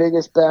the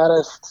biggest,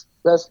 baddest,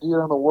 best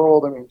deer in the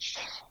world. I mean,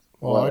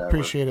 Well, whatever. I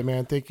appreciate it,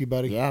 man. Thank you,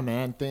 buddy. Yeah,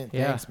 man. Yeah.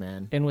 Thanks,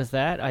 man. And with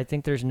that, I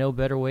think there's no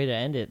better way to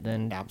end it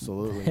than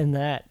Absolutely.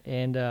 that.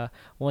 And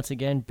once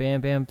again, Bam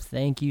Bam,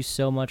 thank you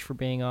so much for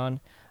being on.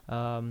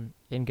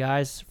 And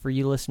guys, for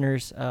you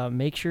listeners,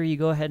 make sure you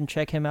go ahead and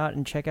check him out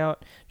and check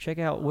out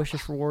Wishes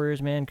for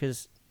Warriors, man,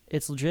 because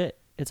it's legit.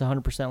 It's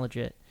 100%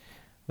 legit.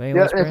 But Yeah,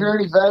 anyways, if you're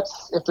any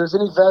vets, if there's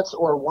any vets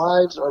or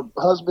wives or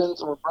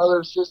husbands or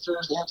brothers,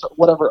 sisters, aunts,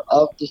 whatever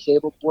of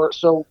disabled,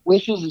 so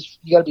Wishes is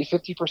you got to be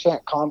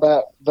 50%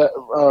 combat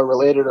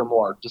related or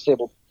more,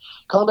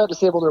 combat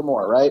disabled or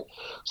more, right?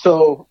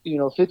 So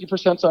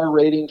 50% is our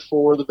rating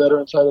for the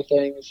veteran side of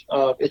things.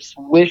 It's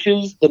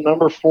Wishes, the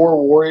number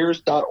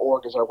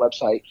 4warriors.org is our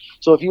website.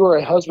 So if you are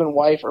a husband,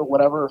 wife, or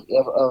whatever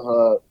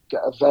of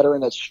a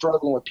veteran that's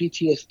struggling with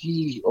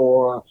PTSD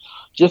or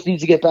just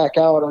needs to get back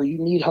out, or you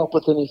need help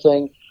with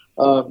anything,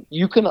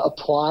 you can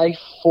apply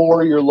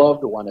for your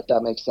loved one, if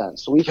that makes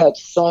sense. So we've had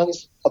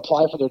sons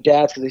apply for their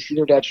dads because they see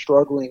their dad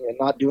struggling and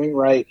not doing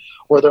right,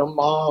 or their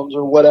moms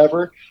or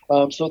whatever.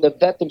 So the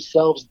vet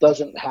themselves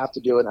doesn't have to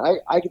do it. And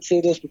I could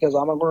say this because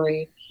I'm a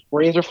Marine.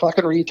 Marines are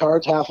fucking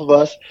retards, half of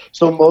us.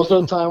 So most of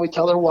the time we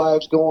tell their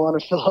wives, go on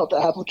and fill out the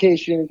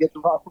application and get the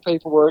proper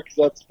paperwork, because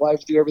that's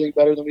wives do everything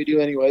better than we do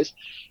anyways.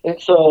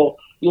 And so,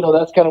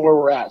 that's kind of where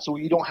we're at. So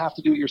you don't have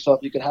to do it yourself.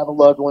 You can have a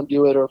loved one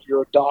do it, or if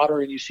you're a daughter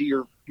and you see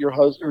your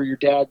husband or your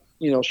dad,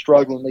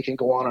 struggling, they can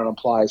go on and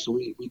apply. So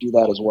we do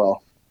that as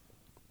well.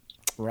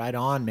 Right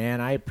on,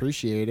 man. I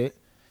appreciate it.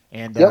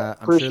 And Yep,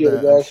 I'm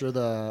appreciate sure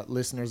the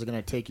listeners are going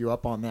to take you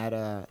up on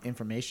that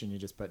information you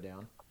just put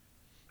down.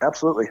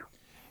 Absolutely.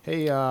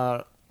 Hey,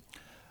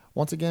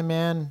 once again,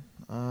 man,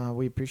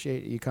 we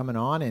appreciate you coming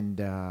on,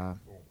 and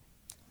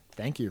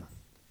thank you.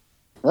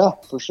 Yeah,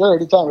 for sure.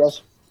 Anytime,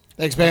 guys.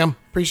 Thanks, Bam.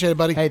 Appreciate it,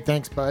 buddy. Hey,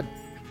 thanks, bud.